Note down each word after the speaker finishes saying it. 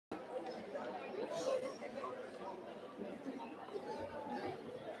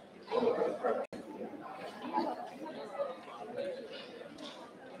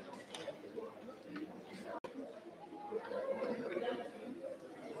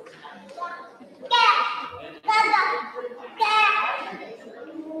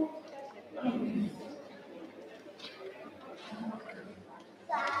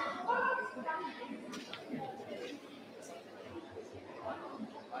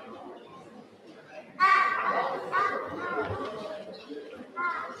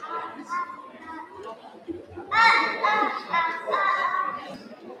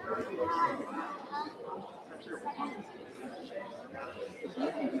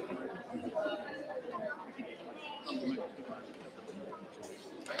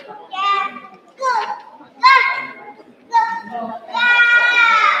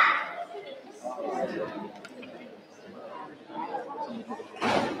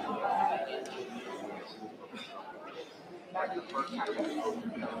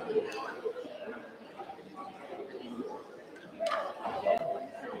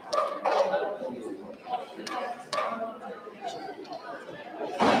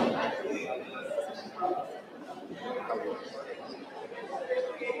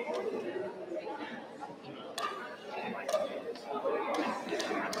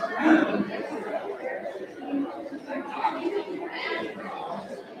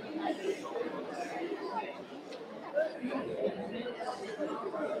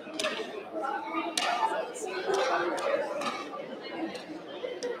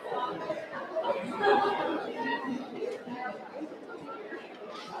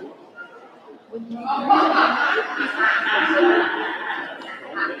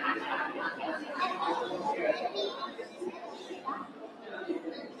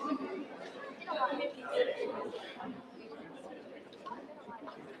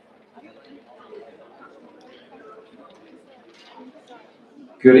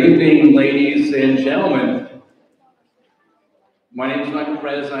Good evening, ladies and gentlemen. My name is Michael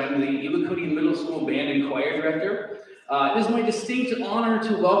Perez. I'm the Iwakuni Middle School Band and Choir Director. It is my distinct honor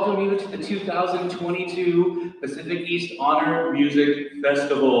to welcome you to the 2022 Pacific East Honor Music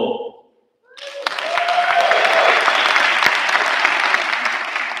Festival.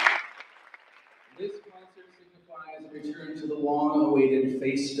 This concert signifies a return to the long-awaited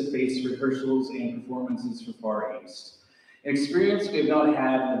face-to-face rehearsals and performances for Far East. An experience we have not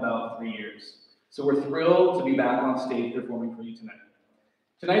had in about 3 years. So we're thrilled to be back on stage performing for you tonight.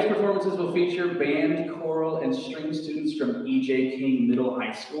 Tonight's performances will feature band, choral, and string students from E.J. King Middle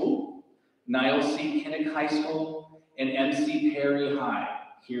High School, Niles C. Kinnick High School, and M.C. Perry High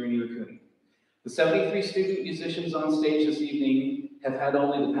here in Iwakuni. The 73 student musicians on stage this evening have had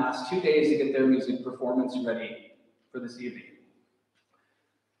only the past 2 days to get their music performance ready for this evening.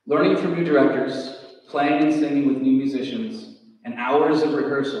 Learning from new directors, playing and singing with new musicians, and hours of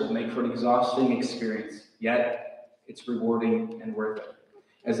rehearsal make for an exhausting experience, yet it's rewarding and worth it,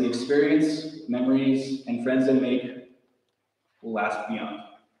 as the experience, memories, and friends they make will last beyond.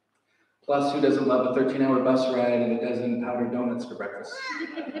 Plus, who doesn't love a 13-hour bus ride and a dozen powdered donuts for breakfast?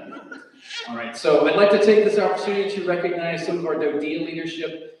 All right, so I'd like to take this opportunity to recognize some of our DODEA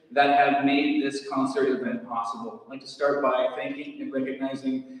leadership that have made this concert event possible. I'd like to start by thanking and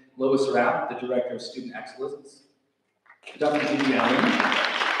recognizing Lois Rapp, the Director of Student Excellence, Dr. Judy Allen,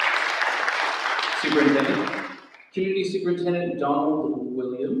 Superintendent, Community Superintendent Donald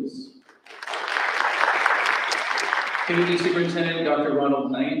Williams, Community Superintendent Dr.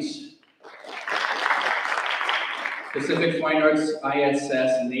 Ronald Knight, Pacific Fine Arts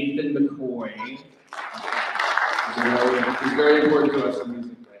ISS Nathan McCoy, who's very important to us in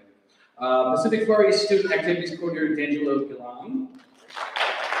music. Pacific Far East Student Activities Coordinator D'Angelo Gillan.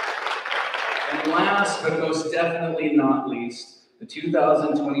 And last but most definitely not least, the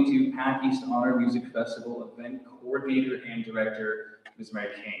 2022 PAC East Honor Music Festival Event Coordinator and Director, Ms.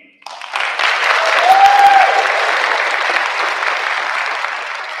 Mary King.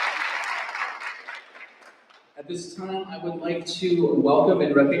 At this time, I would like to welcome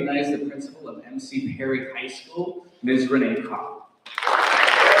and recognize the principal of M.C. Perry High School, Ms. Renee Kopp.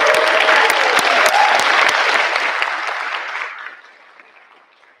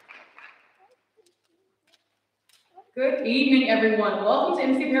 Good evening, everyone. Welcome to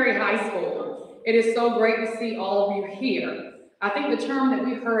M.C. Perry High School. It is so great to see all of you here. I think the term that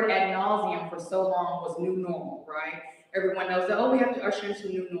we've heard ad nauseum for so long was new normal, right? Everyone knows that, oh, we have to usher in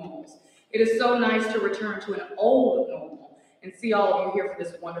some new normals. It is so nice to return to an old normal and see all of you here for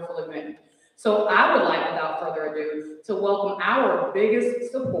this wonderful event. So I would like, without further ado, to welcome our biggest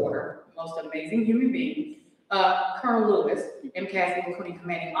supporter, most amazing human being, Colonel Lewis, MCAS Iwakuni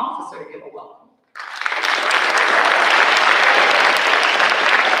Commanding Officer, to give a welcome.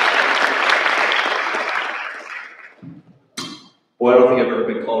 Boy, I don't think I've ever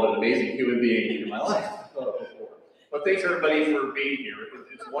been called an amazing human being in my life before. But thanks everybody for being here.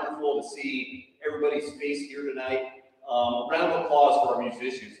 It's wonderful to see everybody's face here tonight. A round of applause for our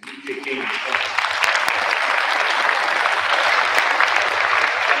musicians. E.J. King.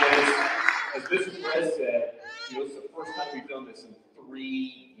 As Mr. Perez said, it's the first time we've done this in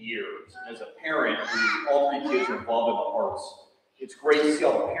 3 years. As a parent, all 3 kids are involved in the arts. It's great to see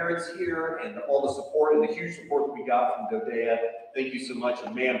all the parents here and all the support and the huge support that we got from DODEA. Thank you so much.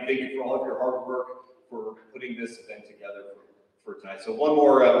 And ma'am, thank you for all of your hard work for putting this event together for tonight. So one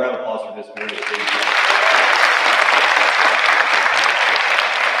more round of applause for Ms. Mary.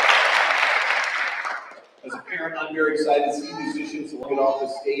 As a parent, I'm very excited to see musicians get off the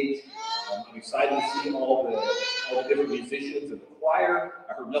stage. I'm excited to see all the different musicians in the choir.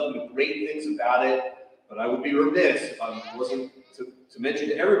 I heard nothing but great things about it. But I would be remiss if I wasn't to mention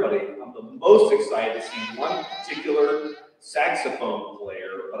to everybody, I'm the most excited to see one particular saxophone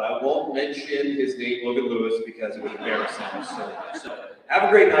player, but I won't mention his name, Logan Lewis, because it would embarrass him so much. So have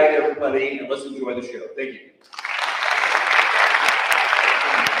a great night, everybody, and let's enjoy the show. Thank you.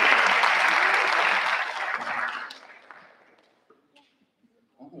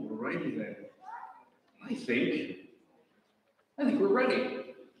 Alrighty then. I think we're ready.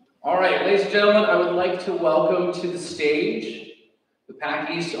 All right, ladies and gentlemen, I would like to welcome to the stage the Pac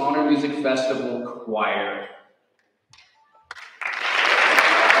East Honor Music Festival Choir.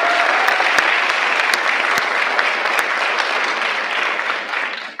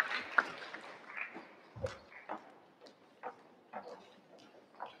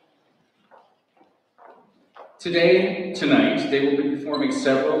 Tonight, they will be performing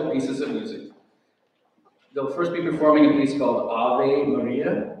several pieces of music. They'll first be performing a piece called Ave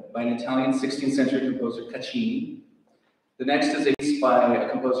Maria by an Italian 16th century composer, Caccini. The next is a piece by a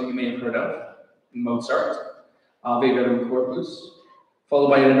composer you may have heard of, Mozart, Ave Verum Corpus, followed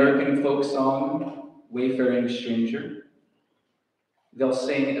by an American folk song, Wayfaring Stranger. They'll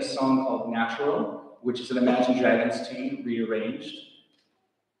sing a song called Natural, which is an Imagine Dragons tune rearranged.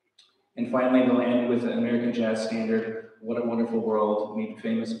 And finally, they'll end with an American jazz standard, What a Wonderful World, made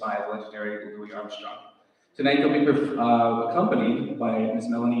famous by the legendary Louis Armstrong. Tonight, they'll be accompanied by Ms.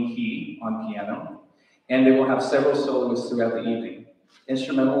 Melanie Key on piano, and they will have several soloists throughout the evening.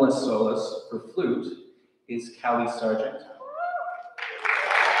 Instrumentalist soloist for flute is Callie Sargent.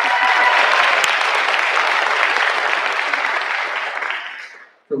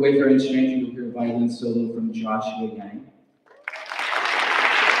 For Wayfaring Stranger, you'll hear a violin solo from Joshua Yang.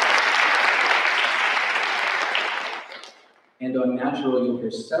 And on Natural, you'll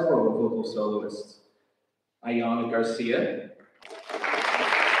hear several vocal soloists. Ayana Garcia,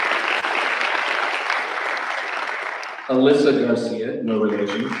 Alyssa Garcia, no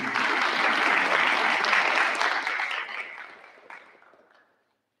relation,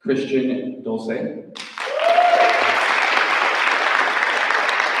 Christian Dulce,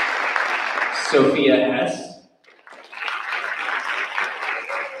 Sophia Hess,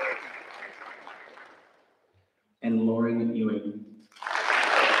 and Lauren Ewing,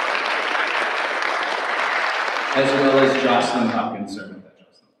 as well as Jocelyn Hopkins. Sorry about that,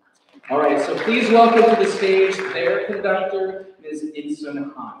 Jocelyn. All right, so please welcome to the stage their conductor, Ms.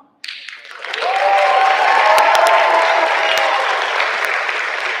 Insun Han.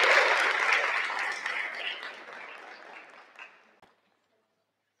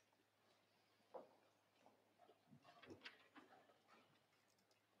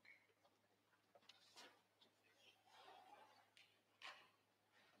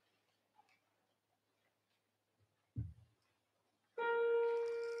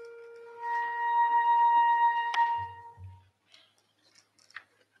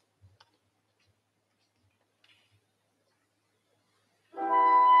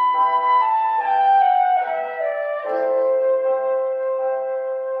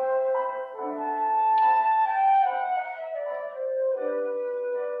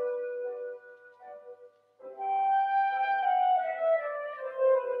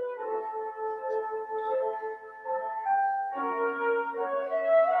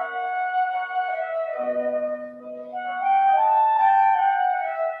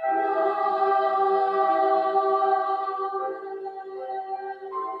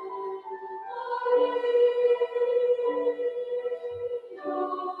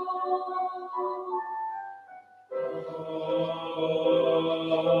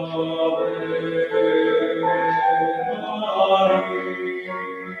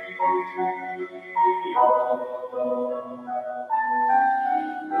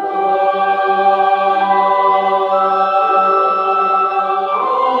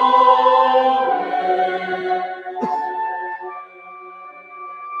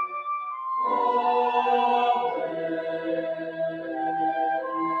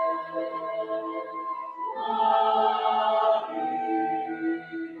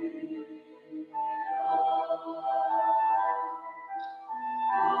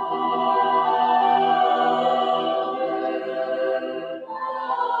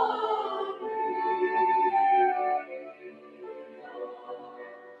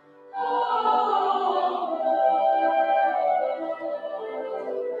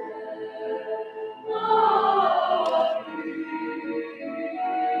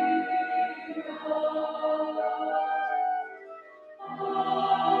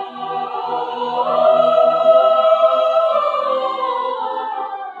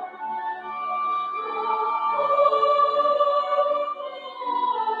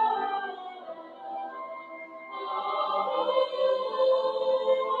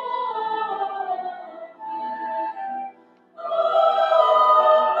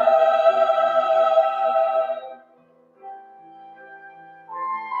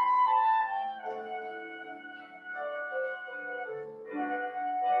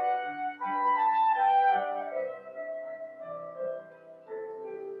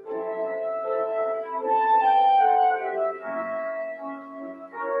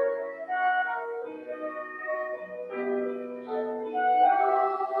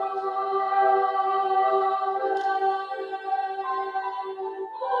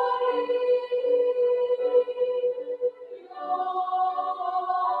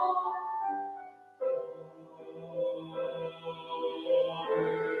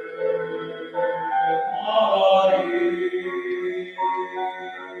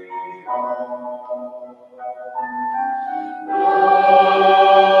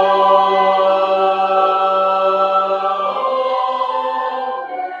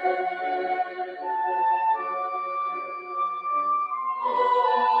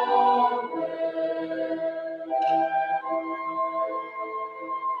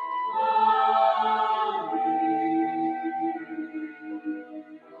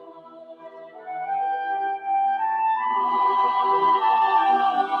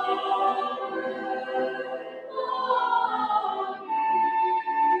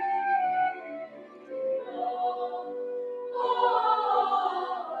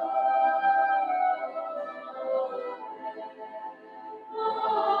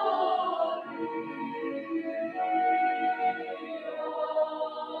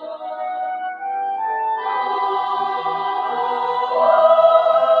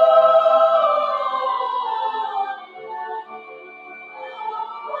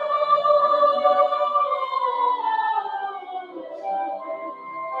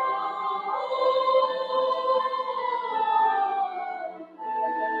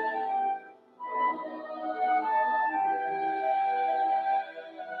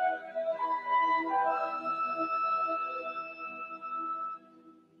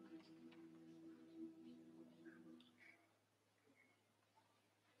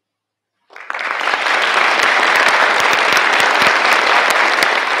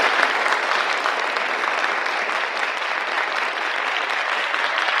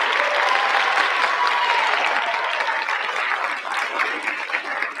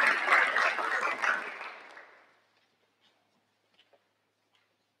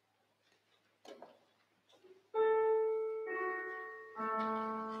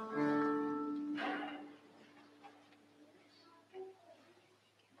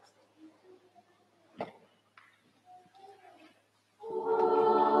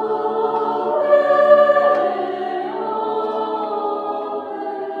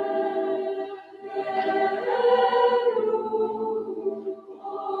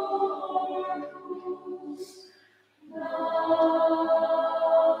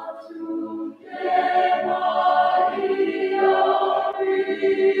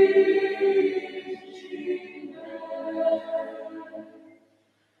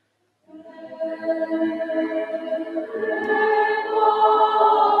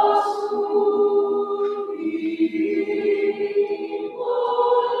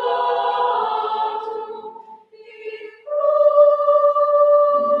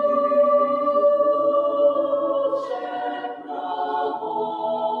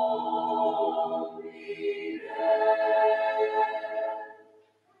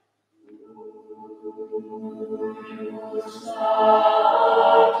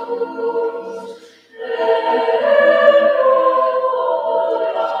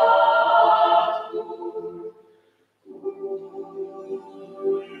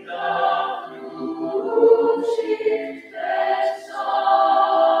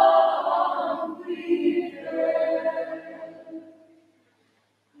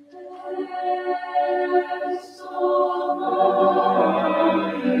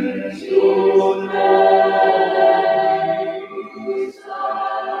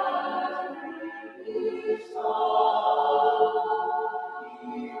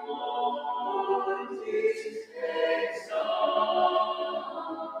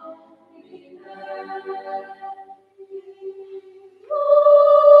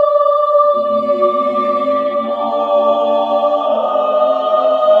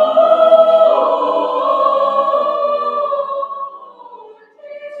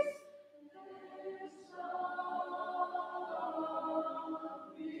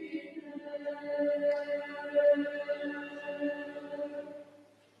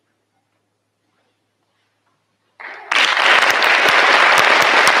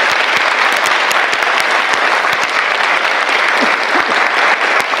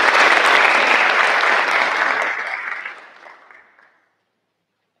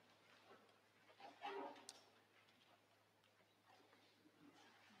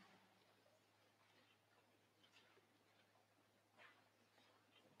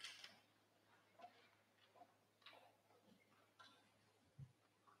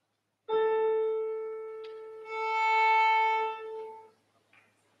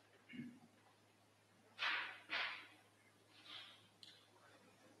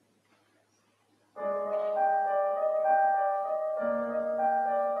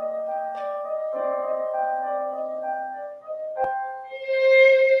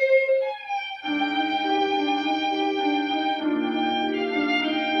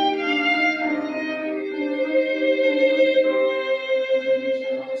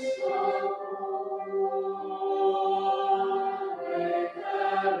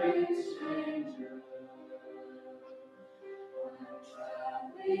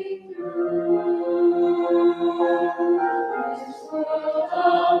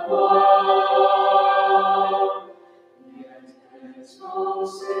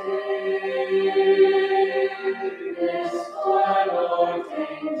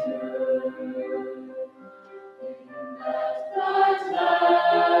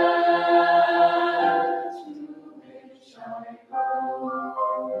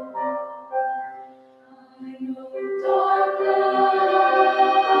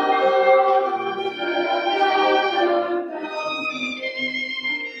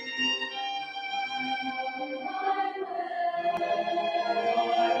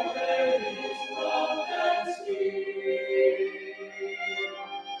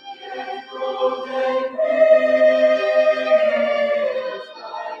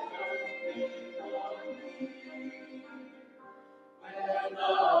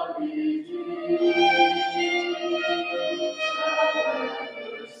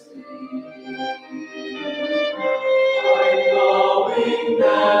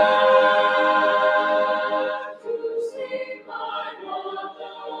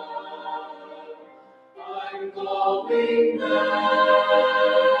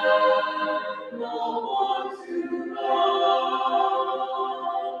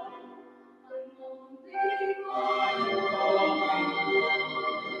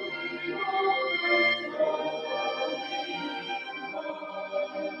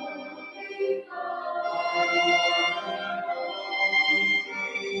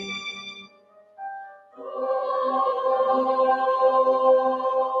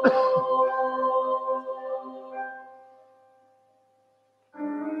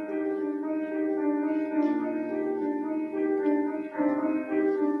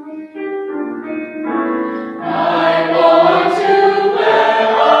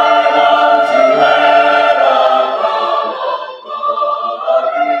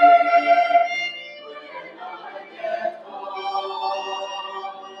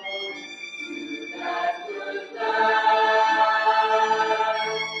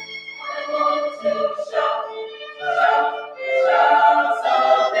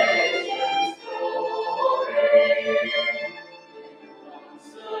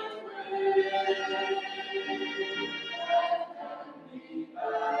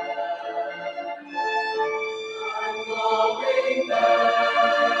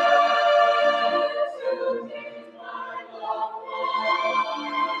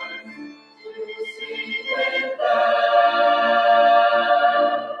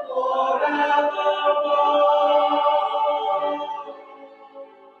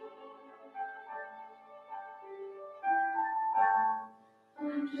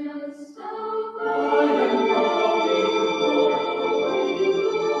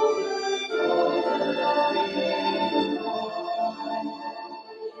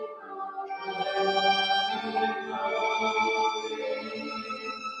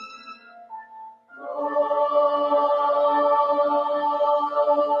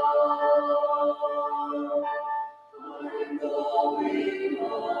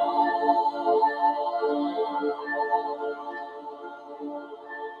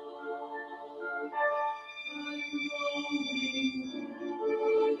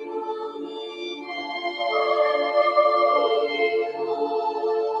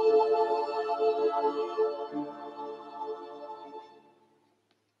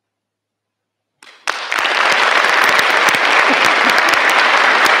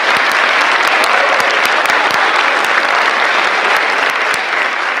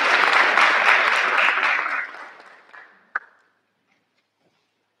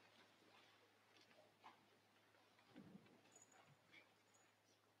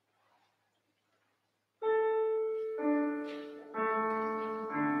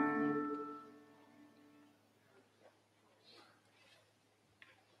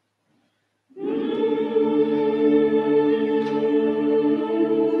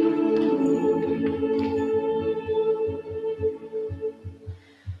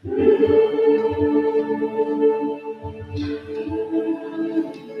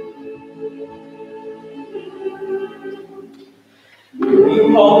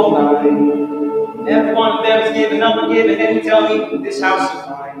 mine. Every one of them is giving up and giving, and tell me this house is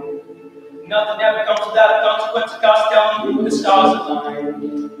mine. Nothing ever comes without a consequence. God, tell me the stars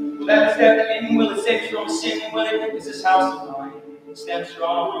align. Will that step in? Will it save from sin? Will it? Is this house of mine? Stand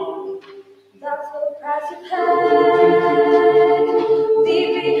strong. That's the price you pay.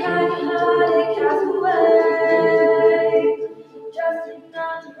 Deep behind your heart, it cast away. Just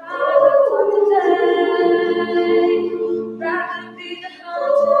enough private for today. Rather be the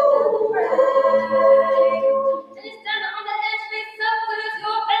hunter than the prey. And it's down on the edge, face up, cause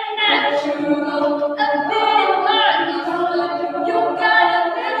you're unnatural. A bit hard, you gotta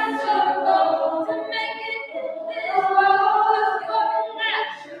be miserable to make it in this world. Cause you're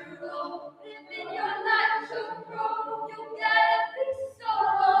unnatural. Living your life to grow, you gotta be so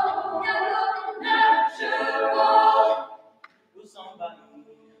you're unnatural. Will somebody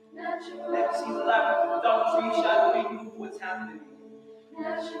Natural. let me see the light of the dark tree shadowing what's happening?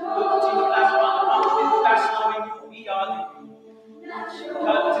 Natural. Look to the glass around the mountain, fast flowing, we are living. Natural.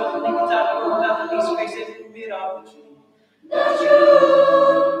 God until the link's out of the world, that the least face it, mid of the tree.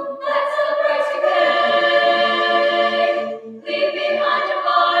 Natural. That's the price you pay. Leave behind your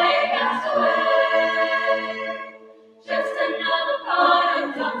body, cast away. Just another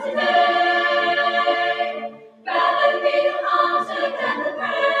part of today. Rather be the hunter than the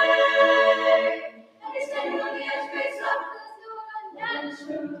prey. And he's standing on the edge, face up, cause you're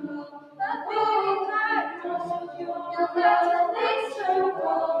unnatural. But being kind, you'll have to be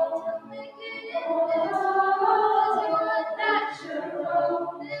strong to make it in this world. You're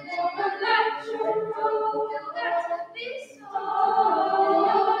unnatural. Living your life true. You'll have to be strong.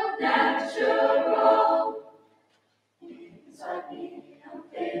 You're unnatural. Inside me, I'm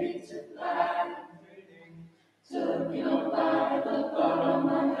fading to black. Took me on by the thought on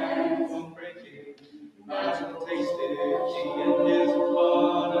my hands. Won't break it. Magical taste it. She and his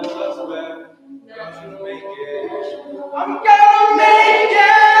blood and suspect. Gonna make it. I'm gonna make it.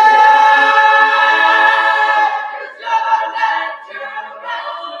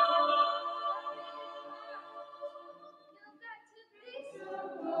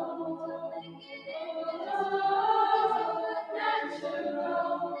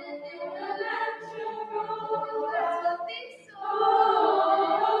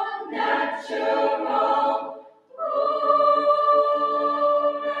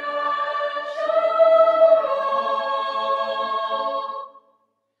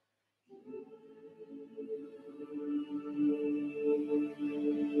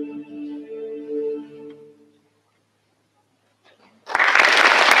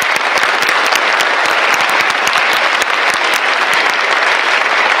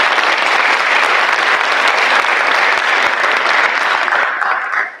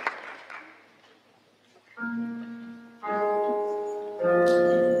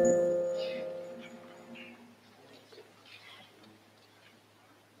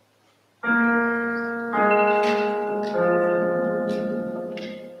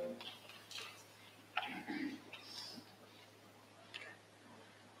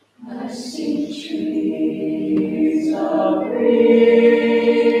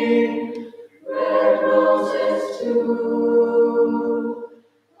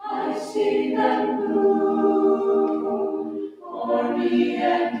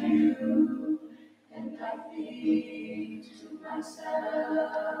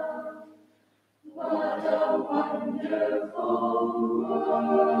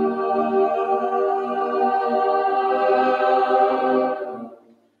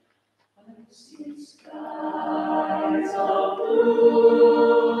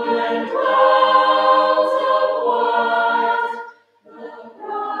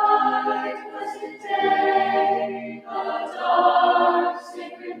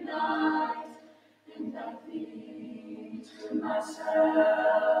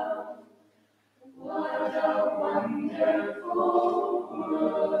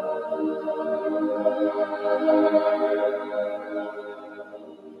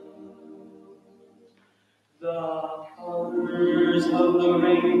 The colors of the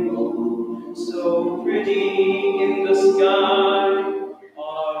rainbow, so pretty in the sky,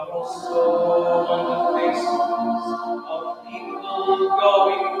 are also on the faces of people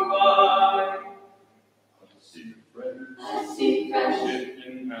going by. I see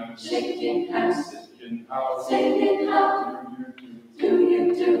friends shaking hands, singing how do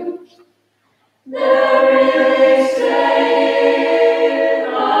you do? They're really saying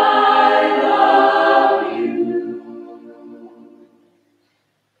I love you.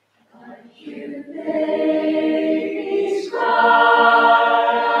 I hear babies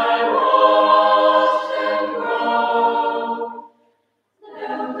cry, I watch them grow.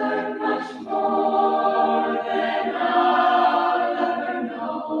 They'll learn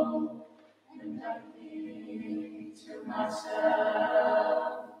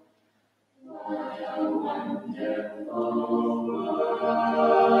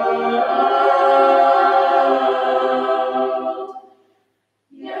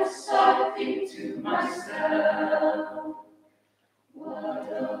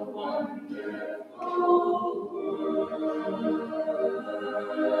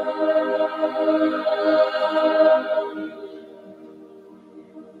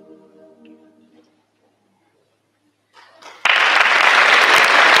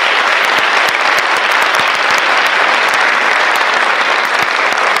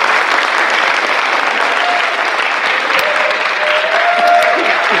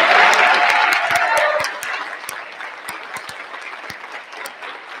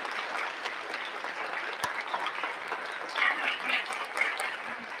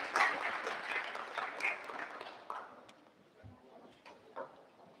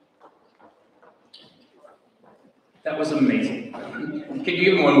was amazing. Can you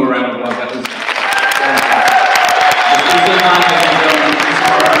give him one more round of applause? That was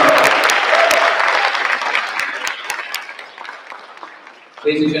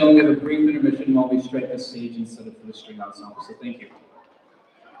Ladies and gentlemen, we have a brief intermission while we strike the stage and set up for the string ensemble. So thank you.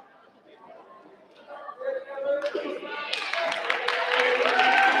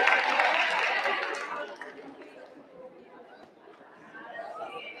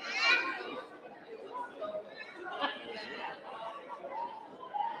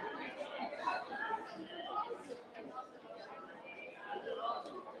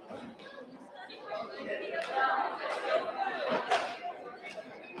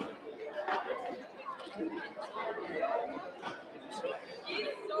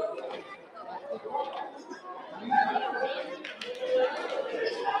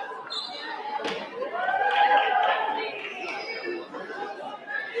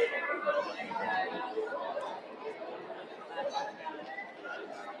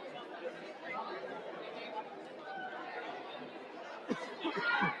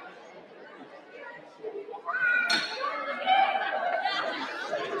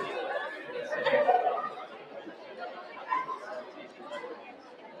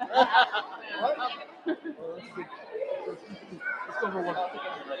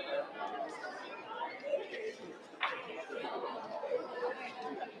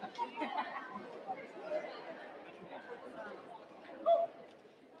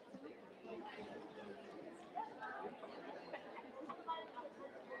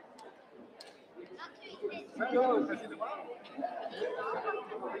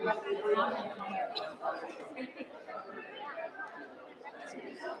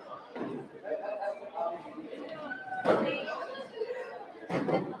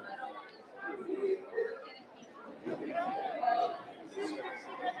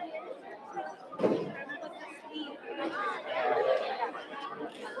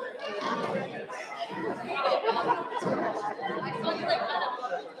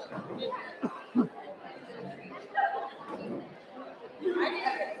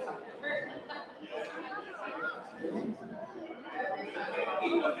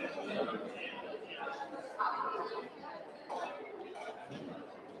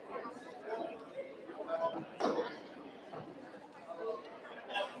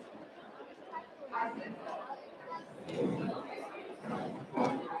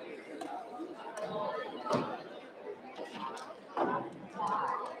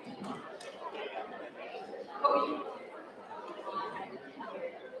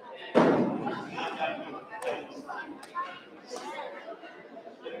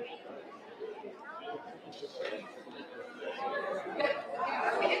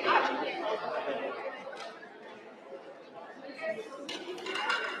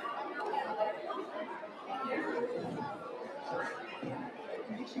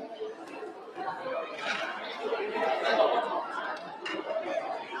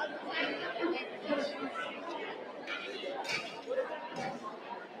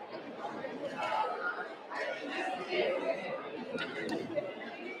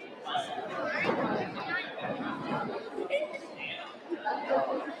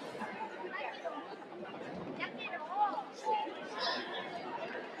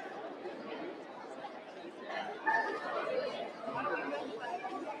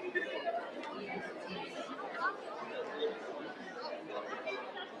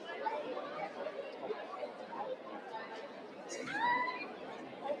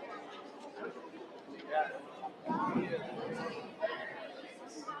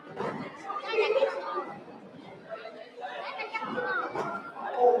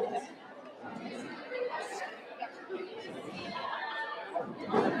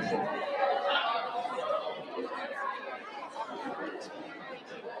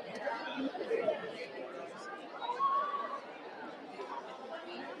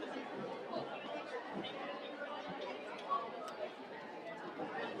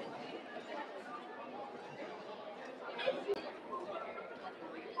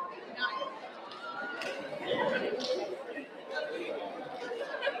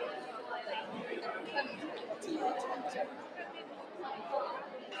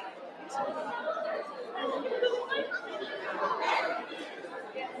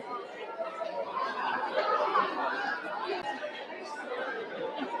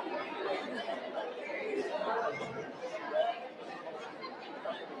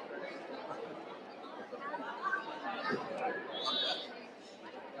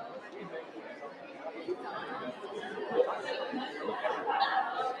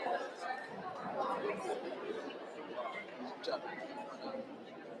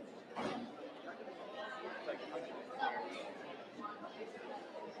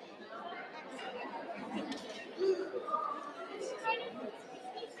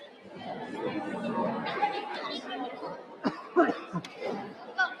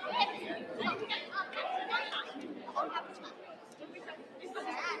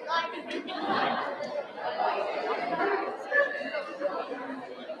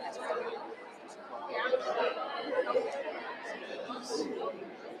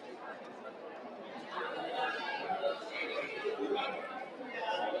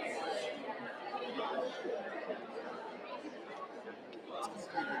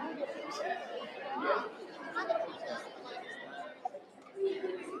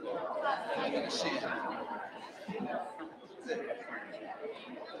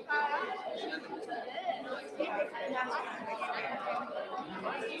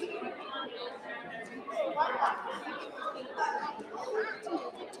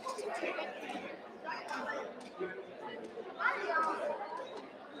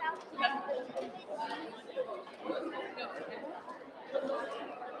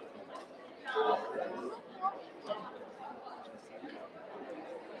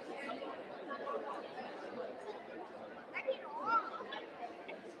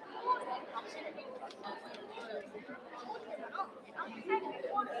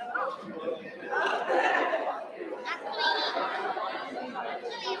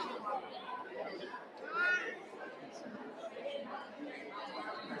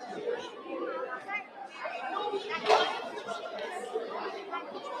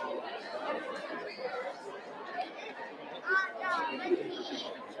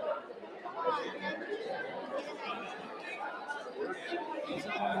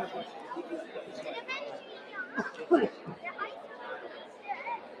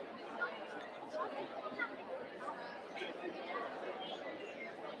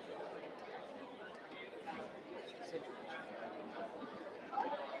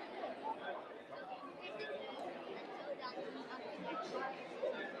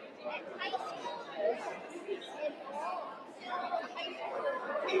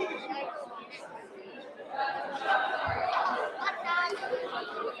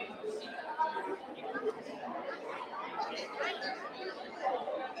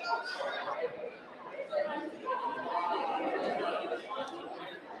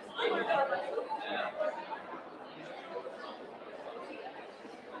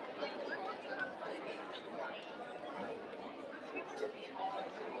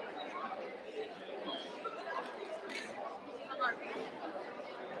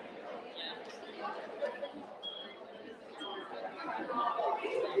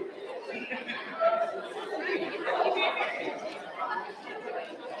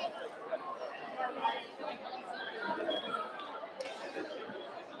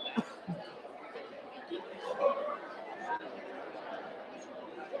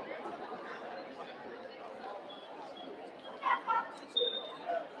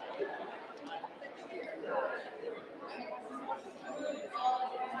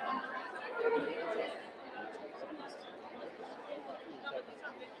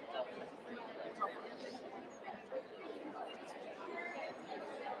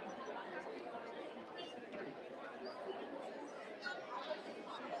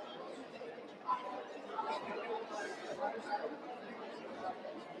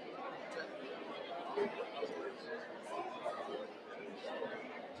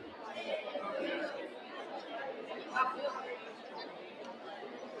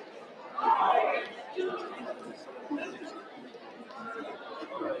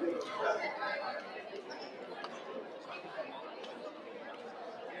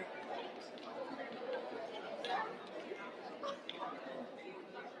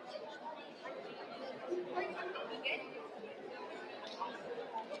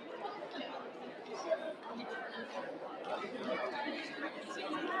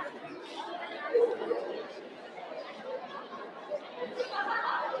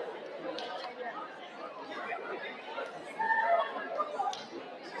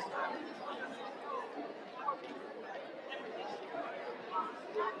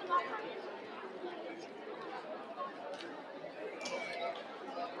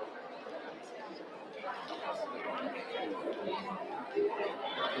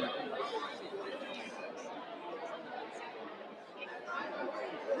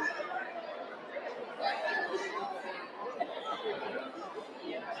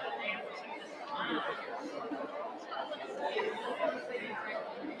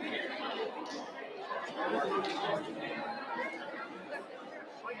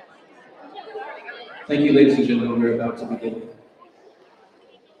 Thank you, ladies and gentlemen. We're about to begin.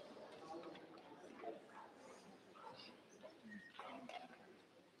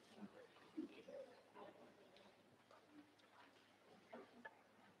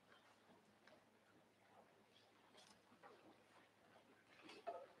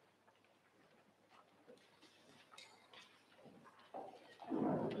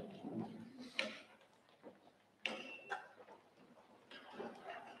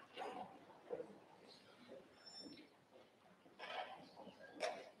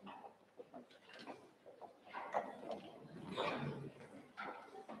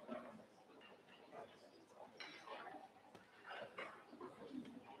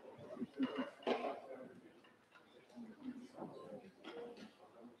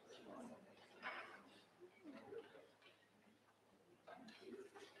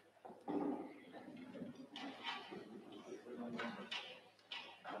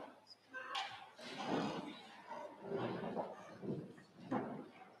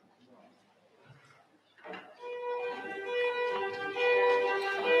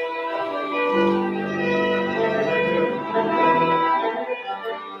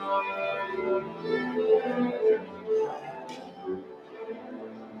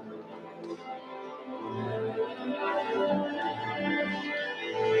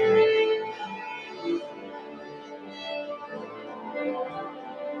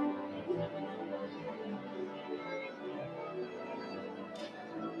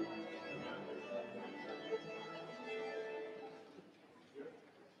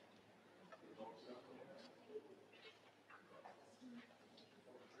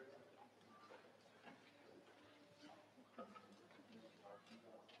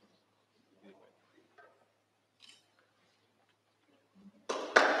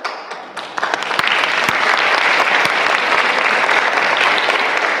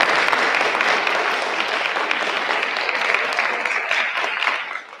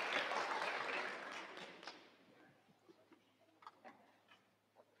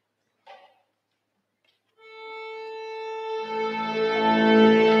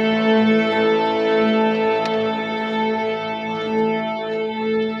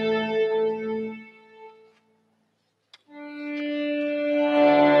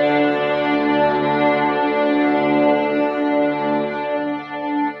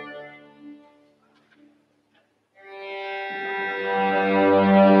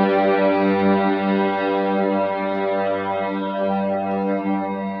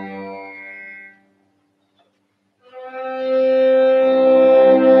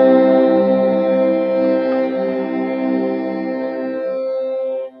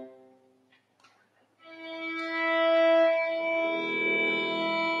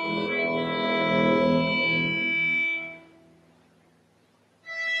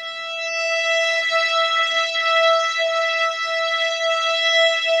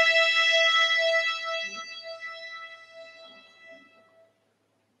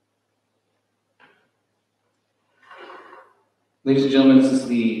 Ladies and gentlemen, this is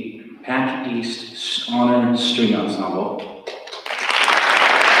the Pack East Honor String Ensemble.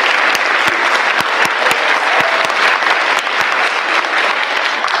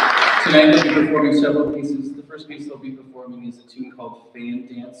 Tonight they'll be performing several pieces. The first piece they'll be performing is a tune called Fan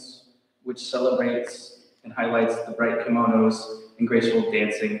Dance, which celebrates and highlights the bright kimonos and graceful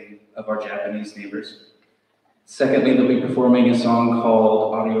dancing of our Japanese neighbors. Secondly, they'll be performing a song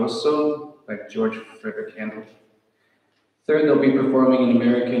called Arioso by George Frederick Handel. Third, they'll be performing an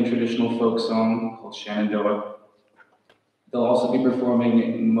American traditional folk song called Shenandoah. They'll also be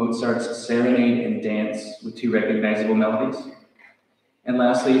performing Mozart's Serenade and Dance with 2 recognizable melodies. And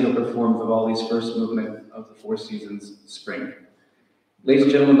lastly, they'll perform Vivaldi's first movement of the Four Seasons, Spring. Ladies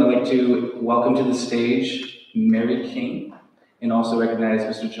and gentlemen, I'd like to welcome to the stage Mary King and also recognize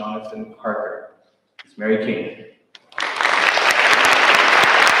Mr. Jonathan Parker. It's Mary King.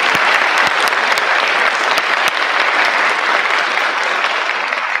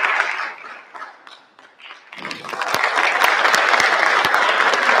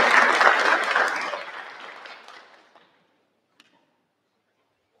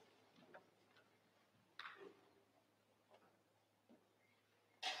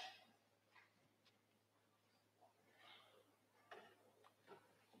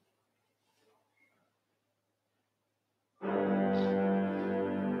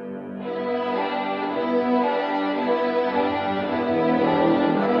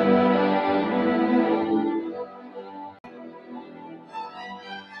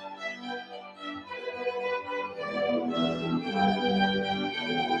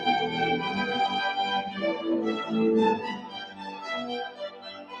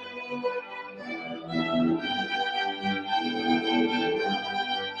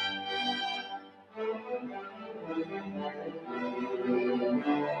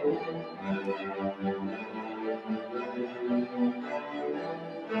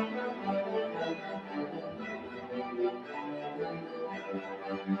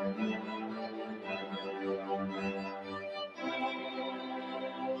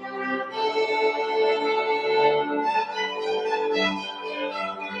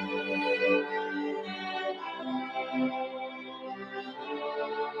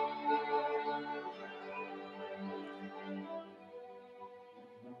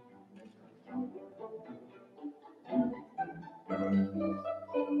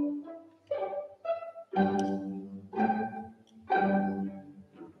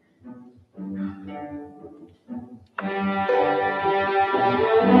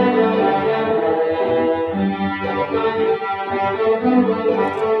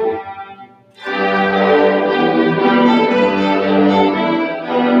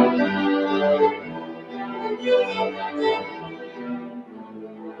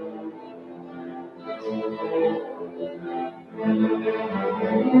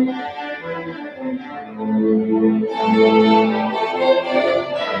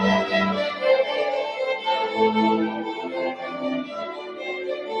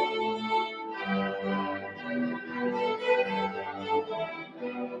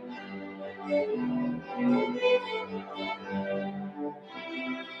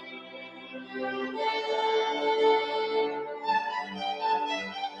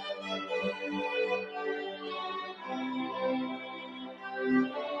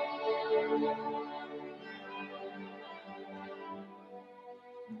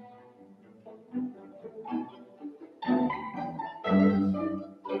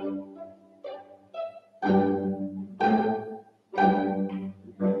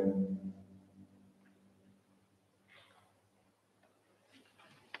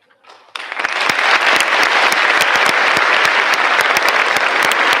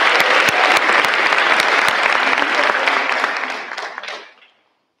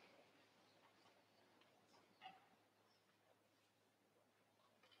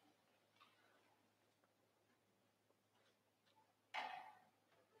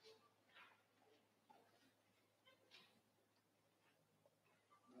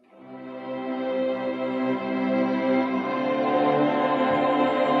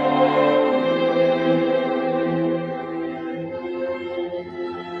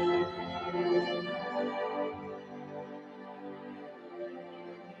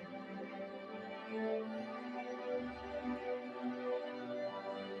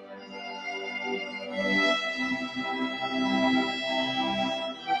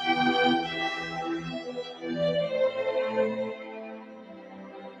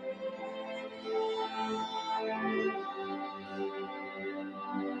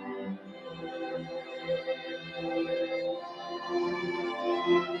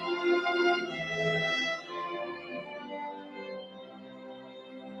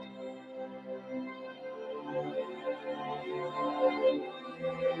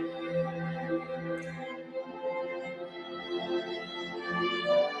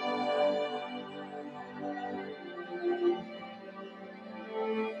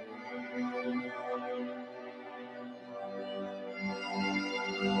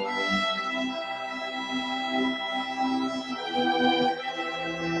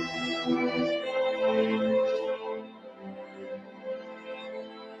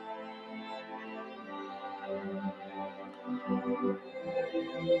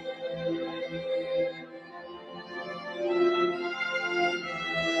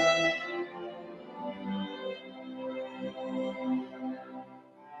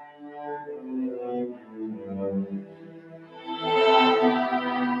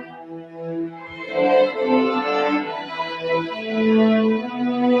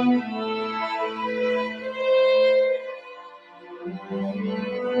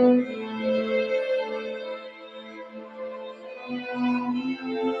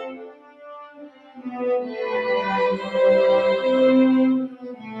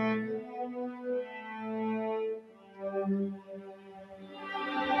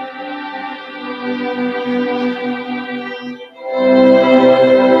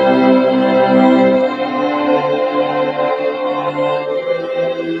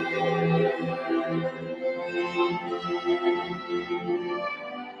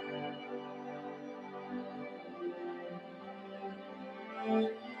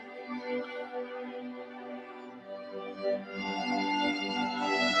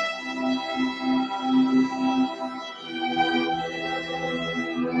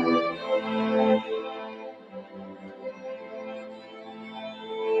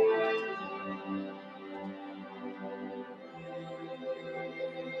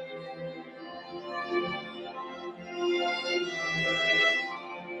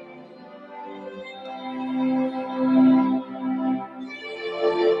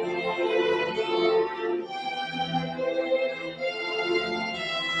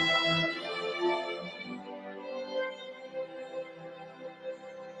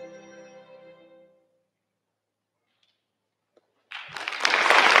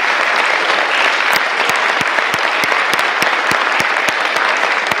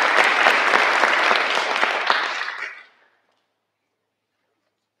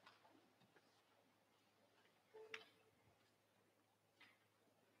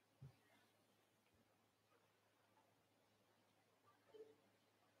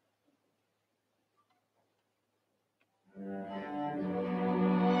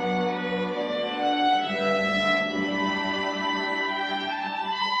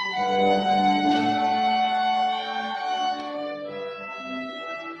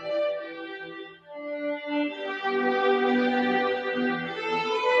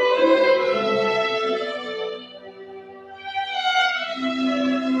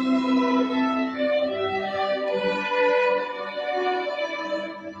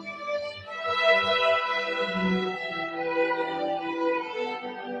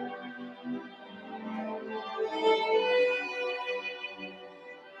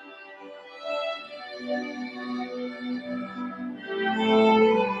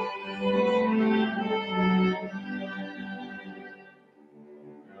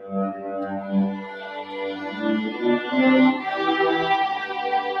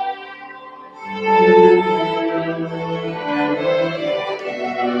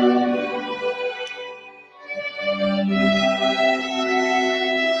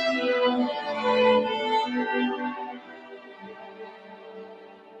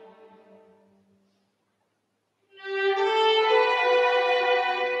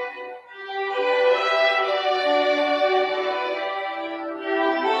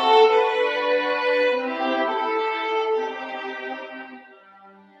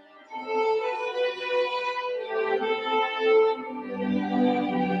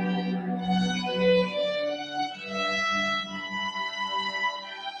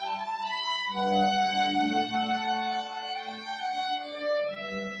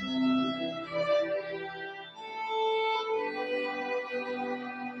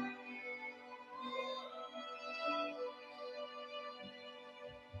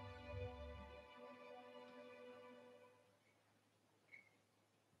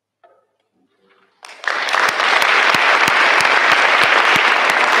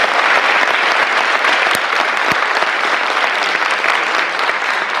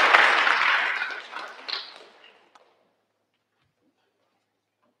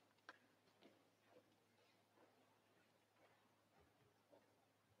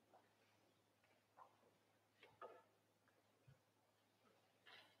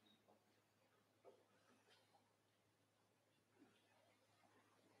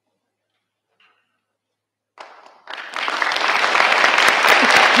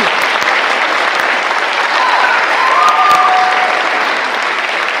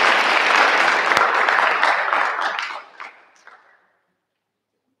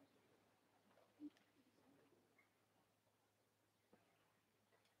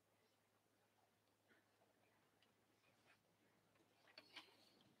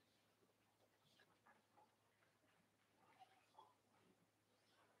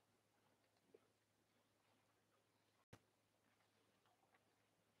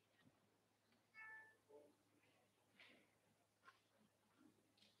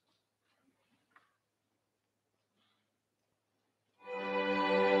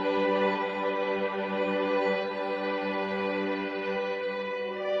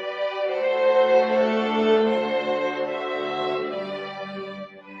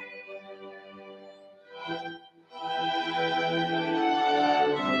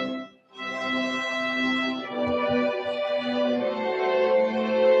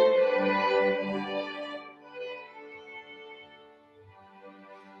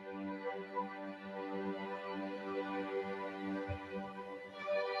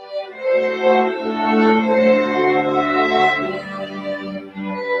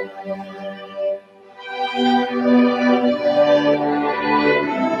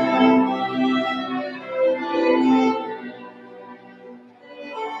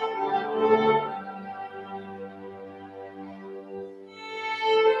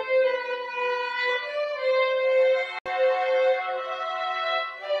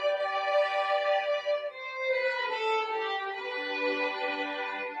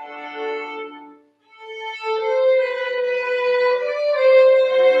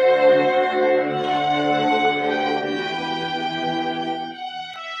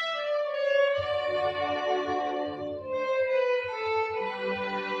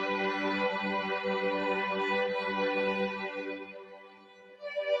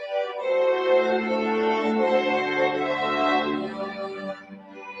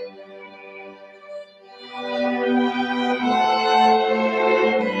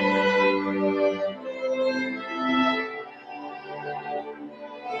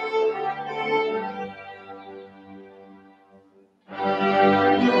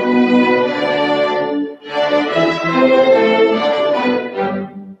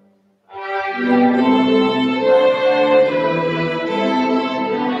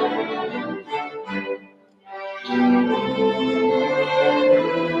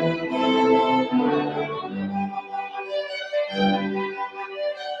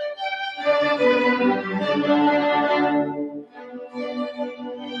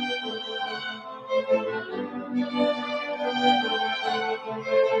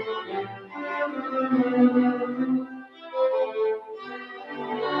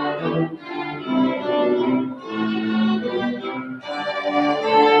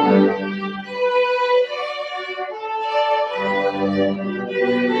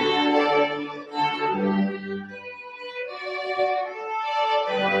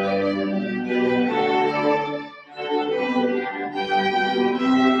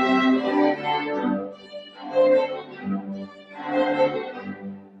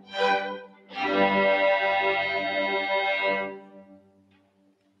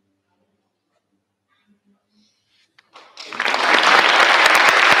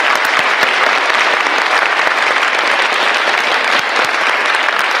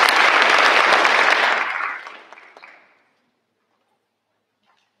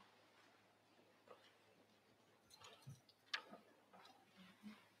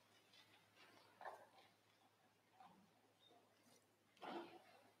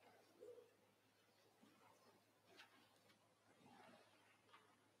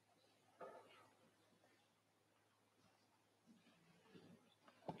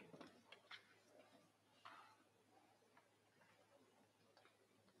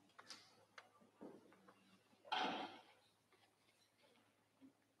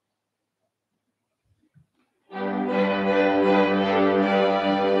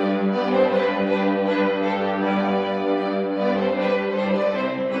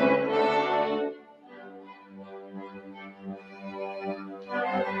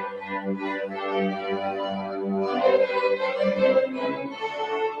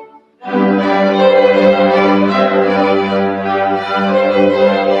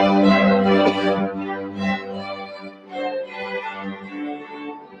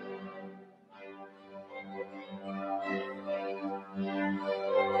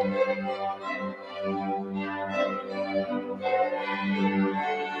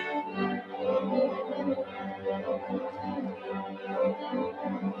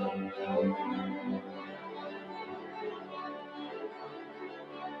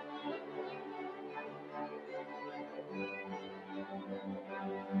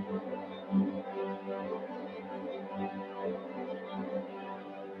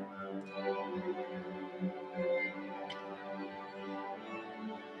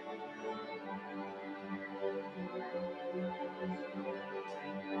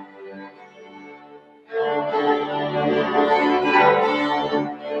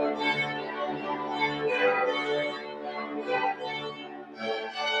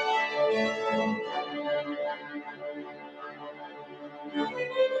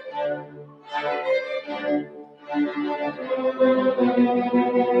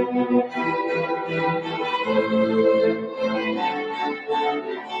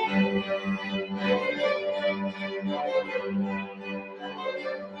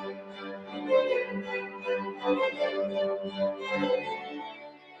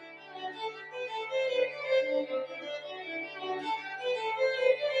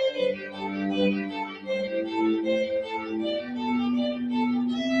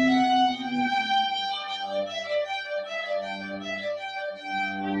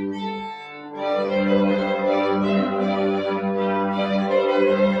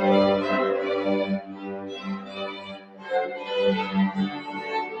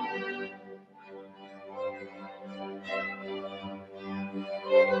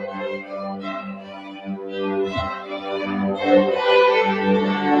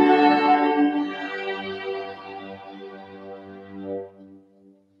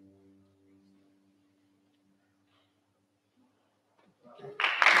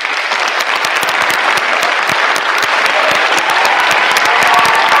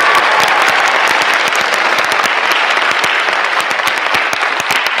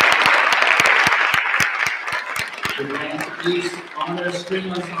 Please honor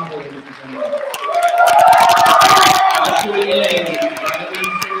string ensemble, ladies and gentlemen. Actually,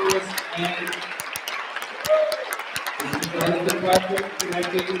 Vitamin Service and this is the project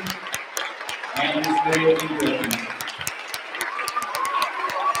connected and this very important.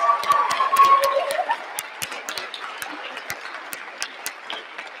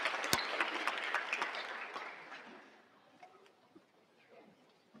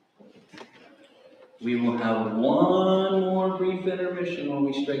 We will have one more brief intermission while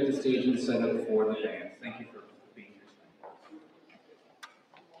we strike the stage and set up for the band. Thank you for being here tonight.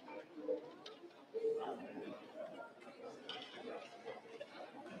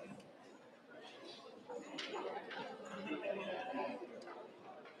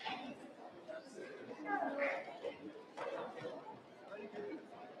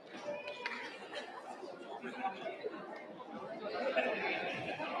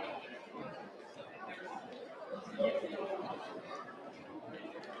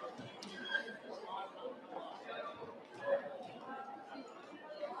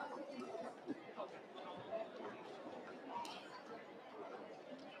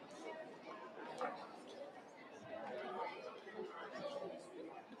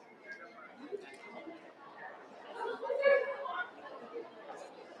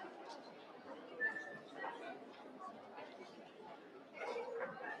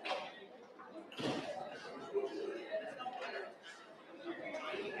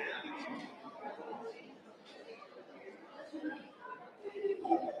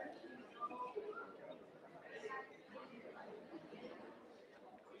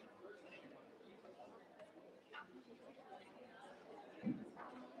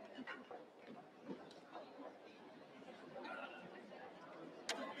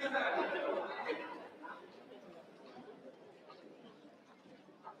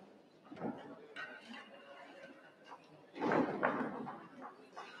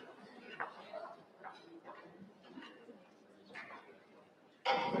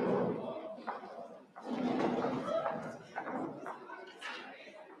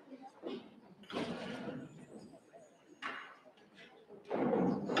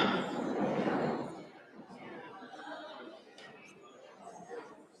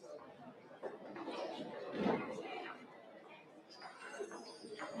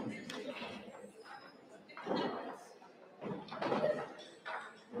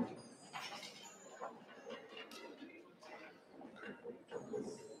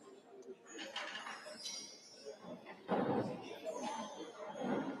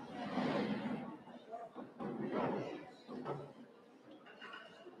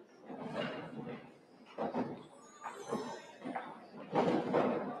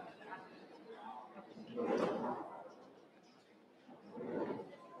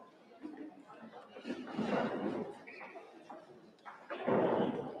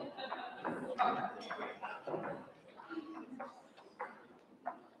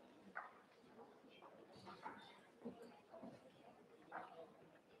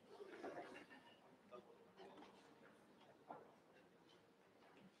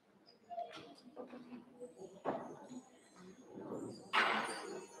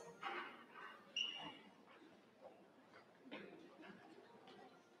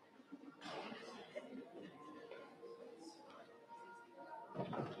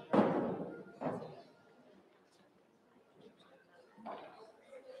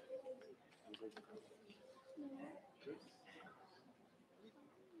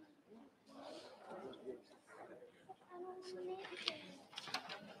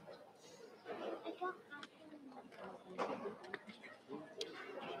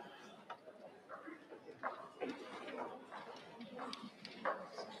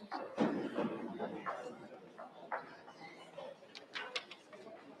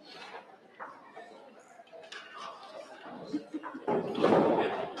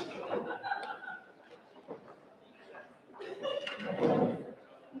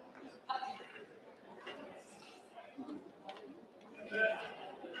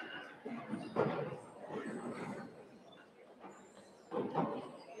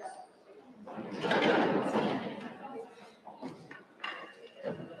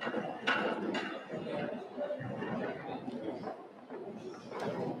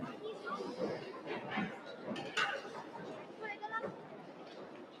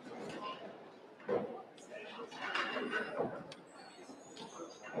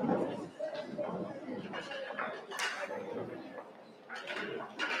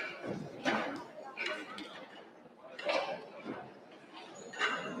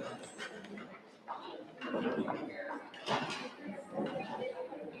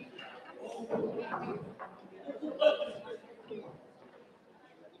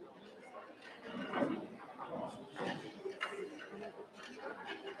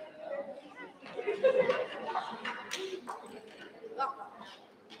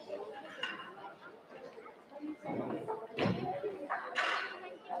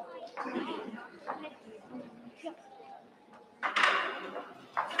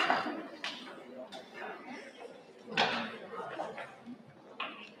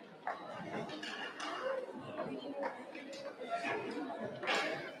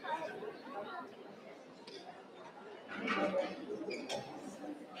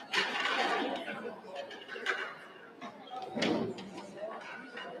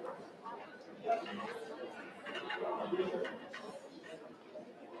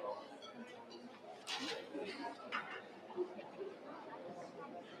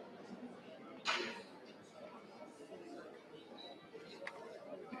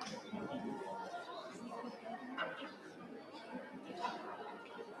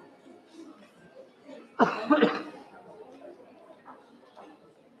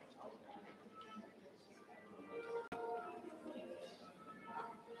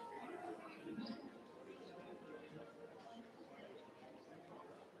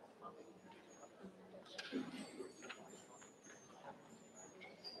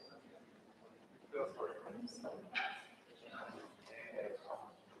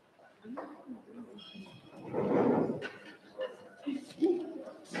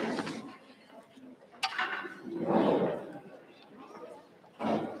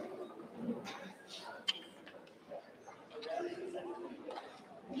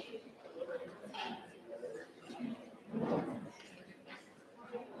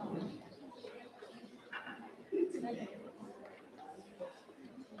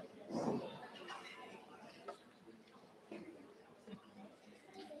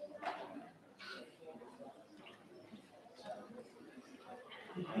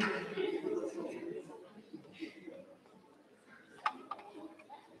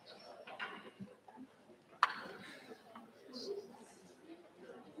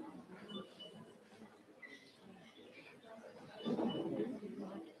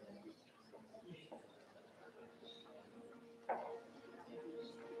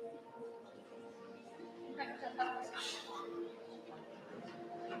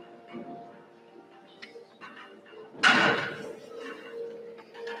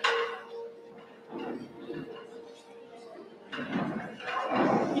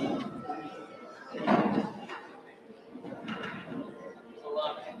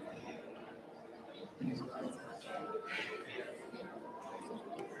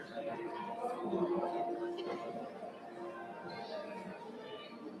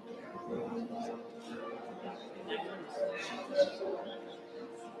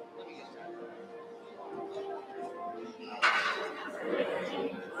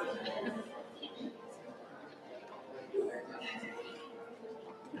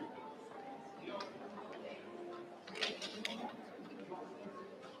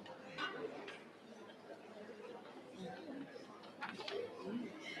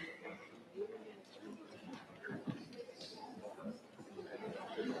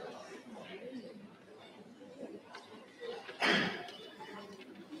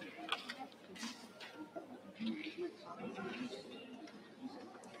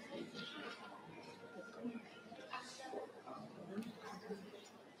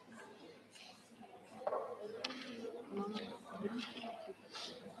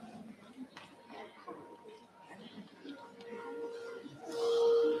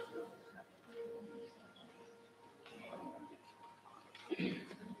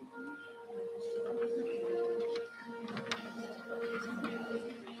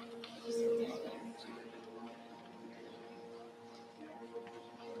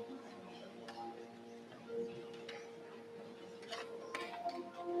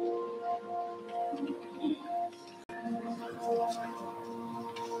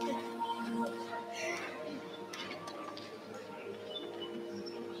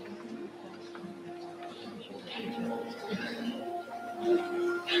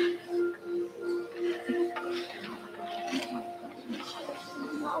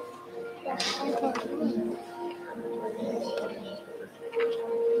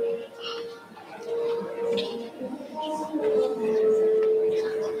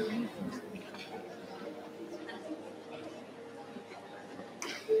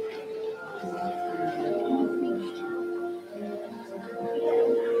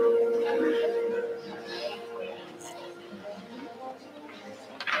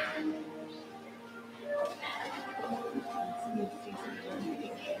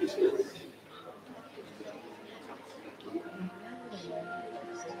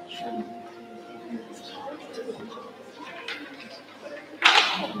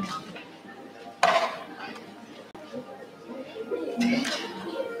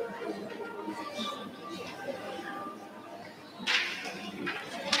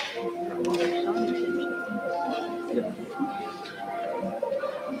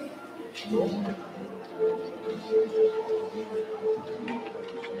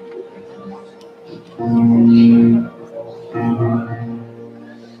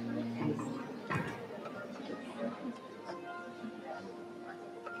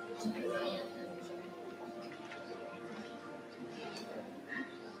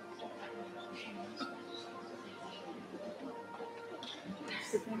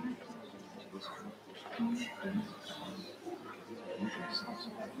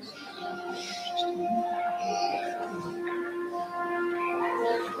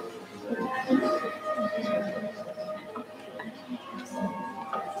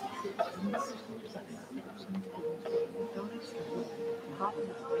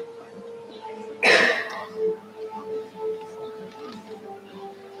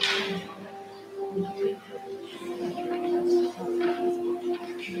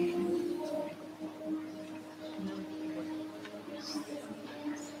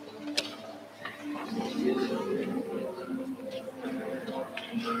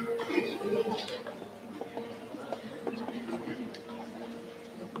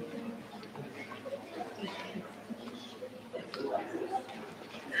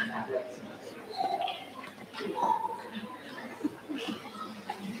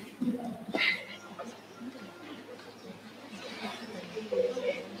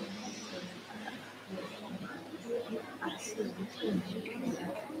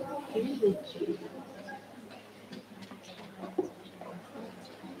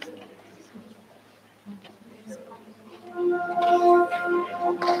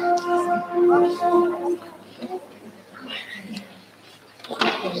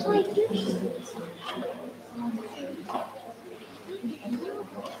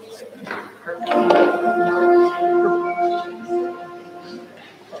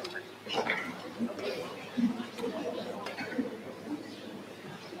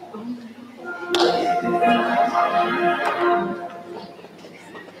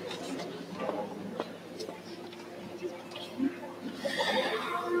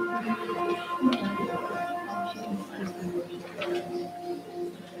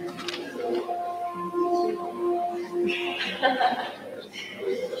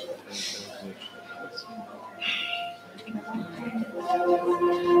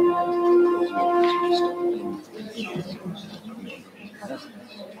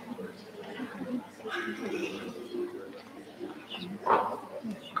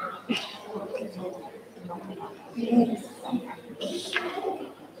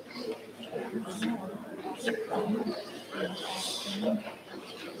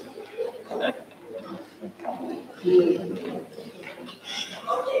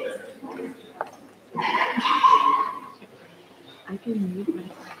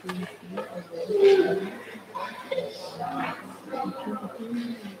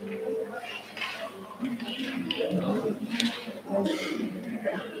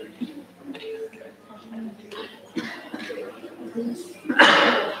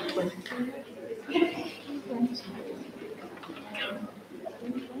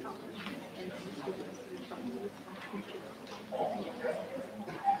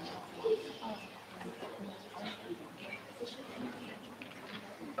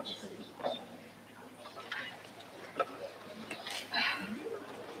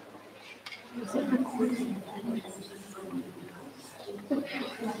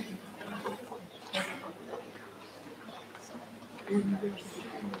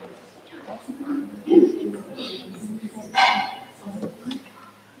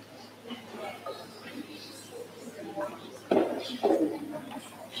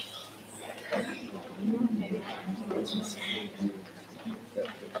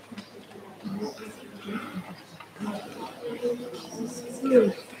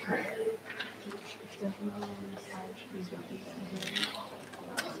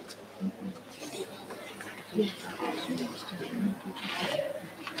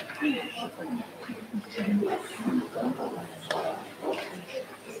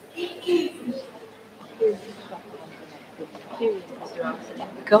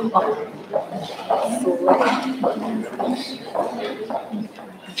 Come on.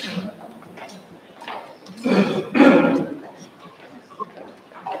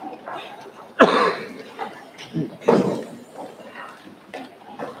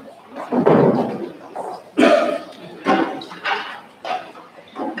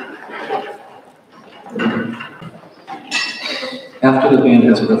 After the band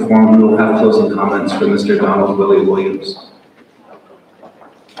has performed, we will have closing comments from Mr. Donald Willie Williams.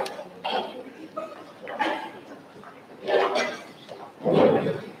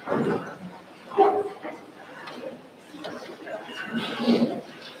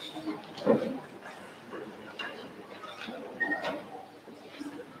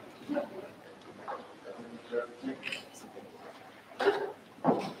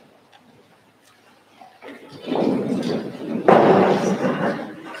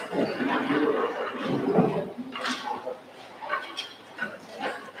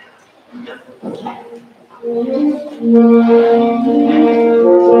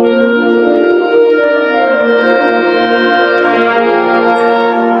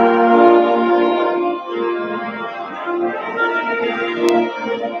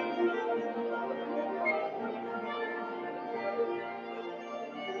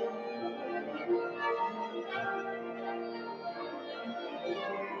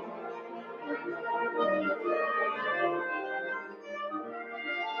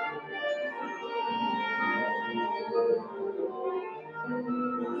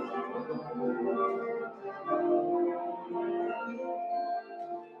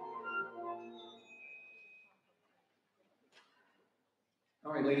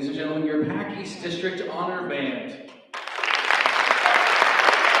 All right, ladies and gentlemen, your Pac East District Honor Band.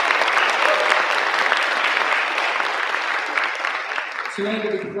 Tonight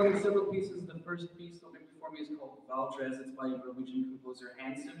we'll be performing several pieces. The first piece we'll be performing is called Valdres. It's by Norwegian composer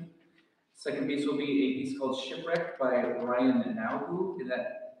Hansen. Second piece will be a piece called Shipwreck by Ryan Nauhu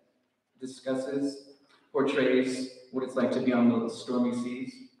that portrays what it's like to be on the stormy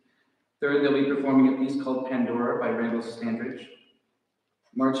seas. Third, they'll be performing a piece called Pandora by Randall Standridge.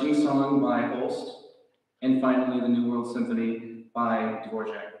 Marching Song by Holst. And finally, the New World Symphony by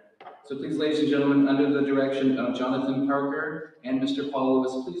Dvorak. So please, ladies and gentlemen, under the direction of Jonathan Parker and Mr. Paul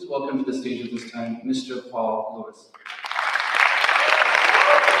Lewis, please welcome to the stage at this time, Mr. Paul Lewis.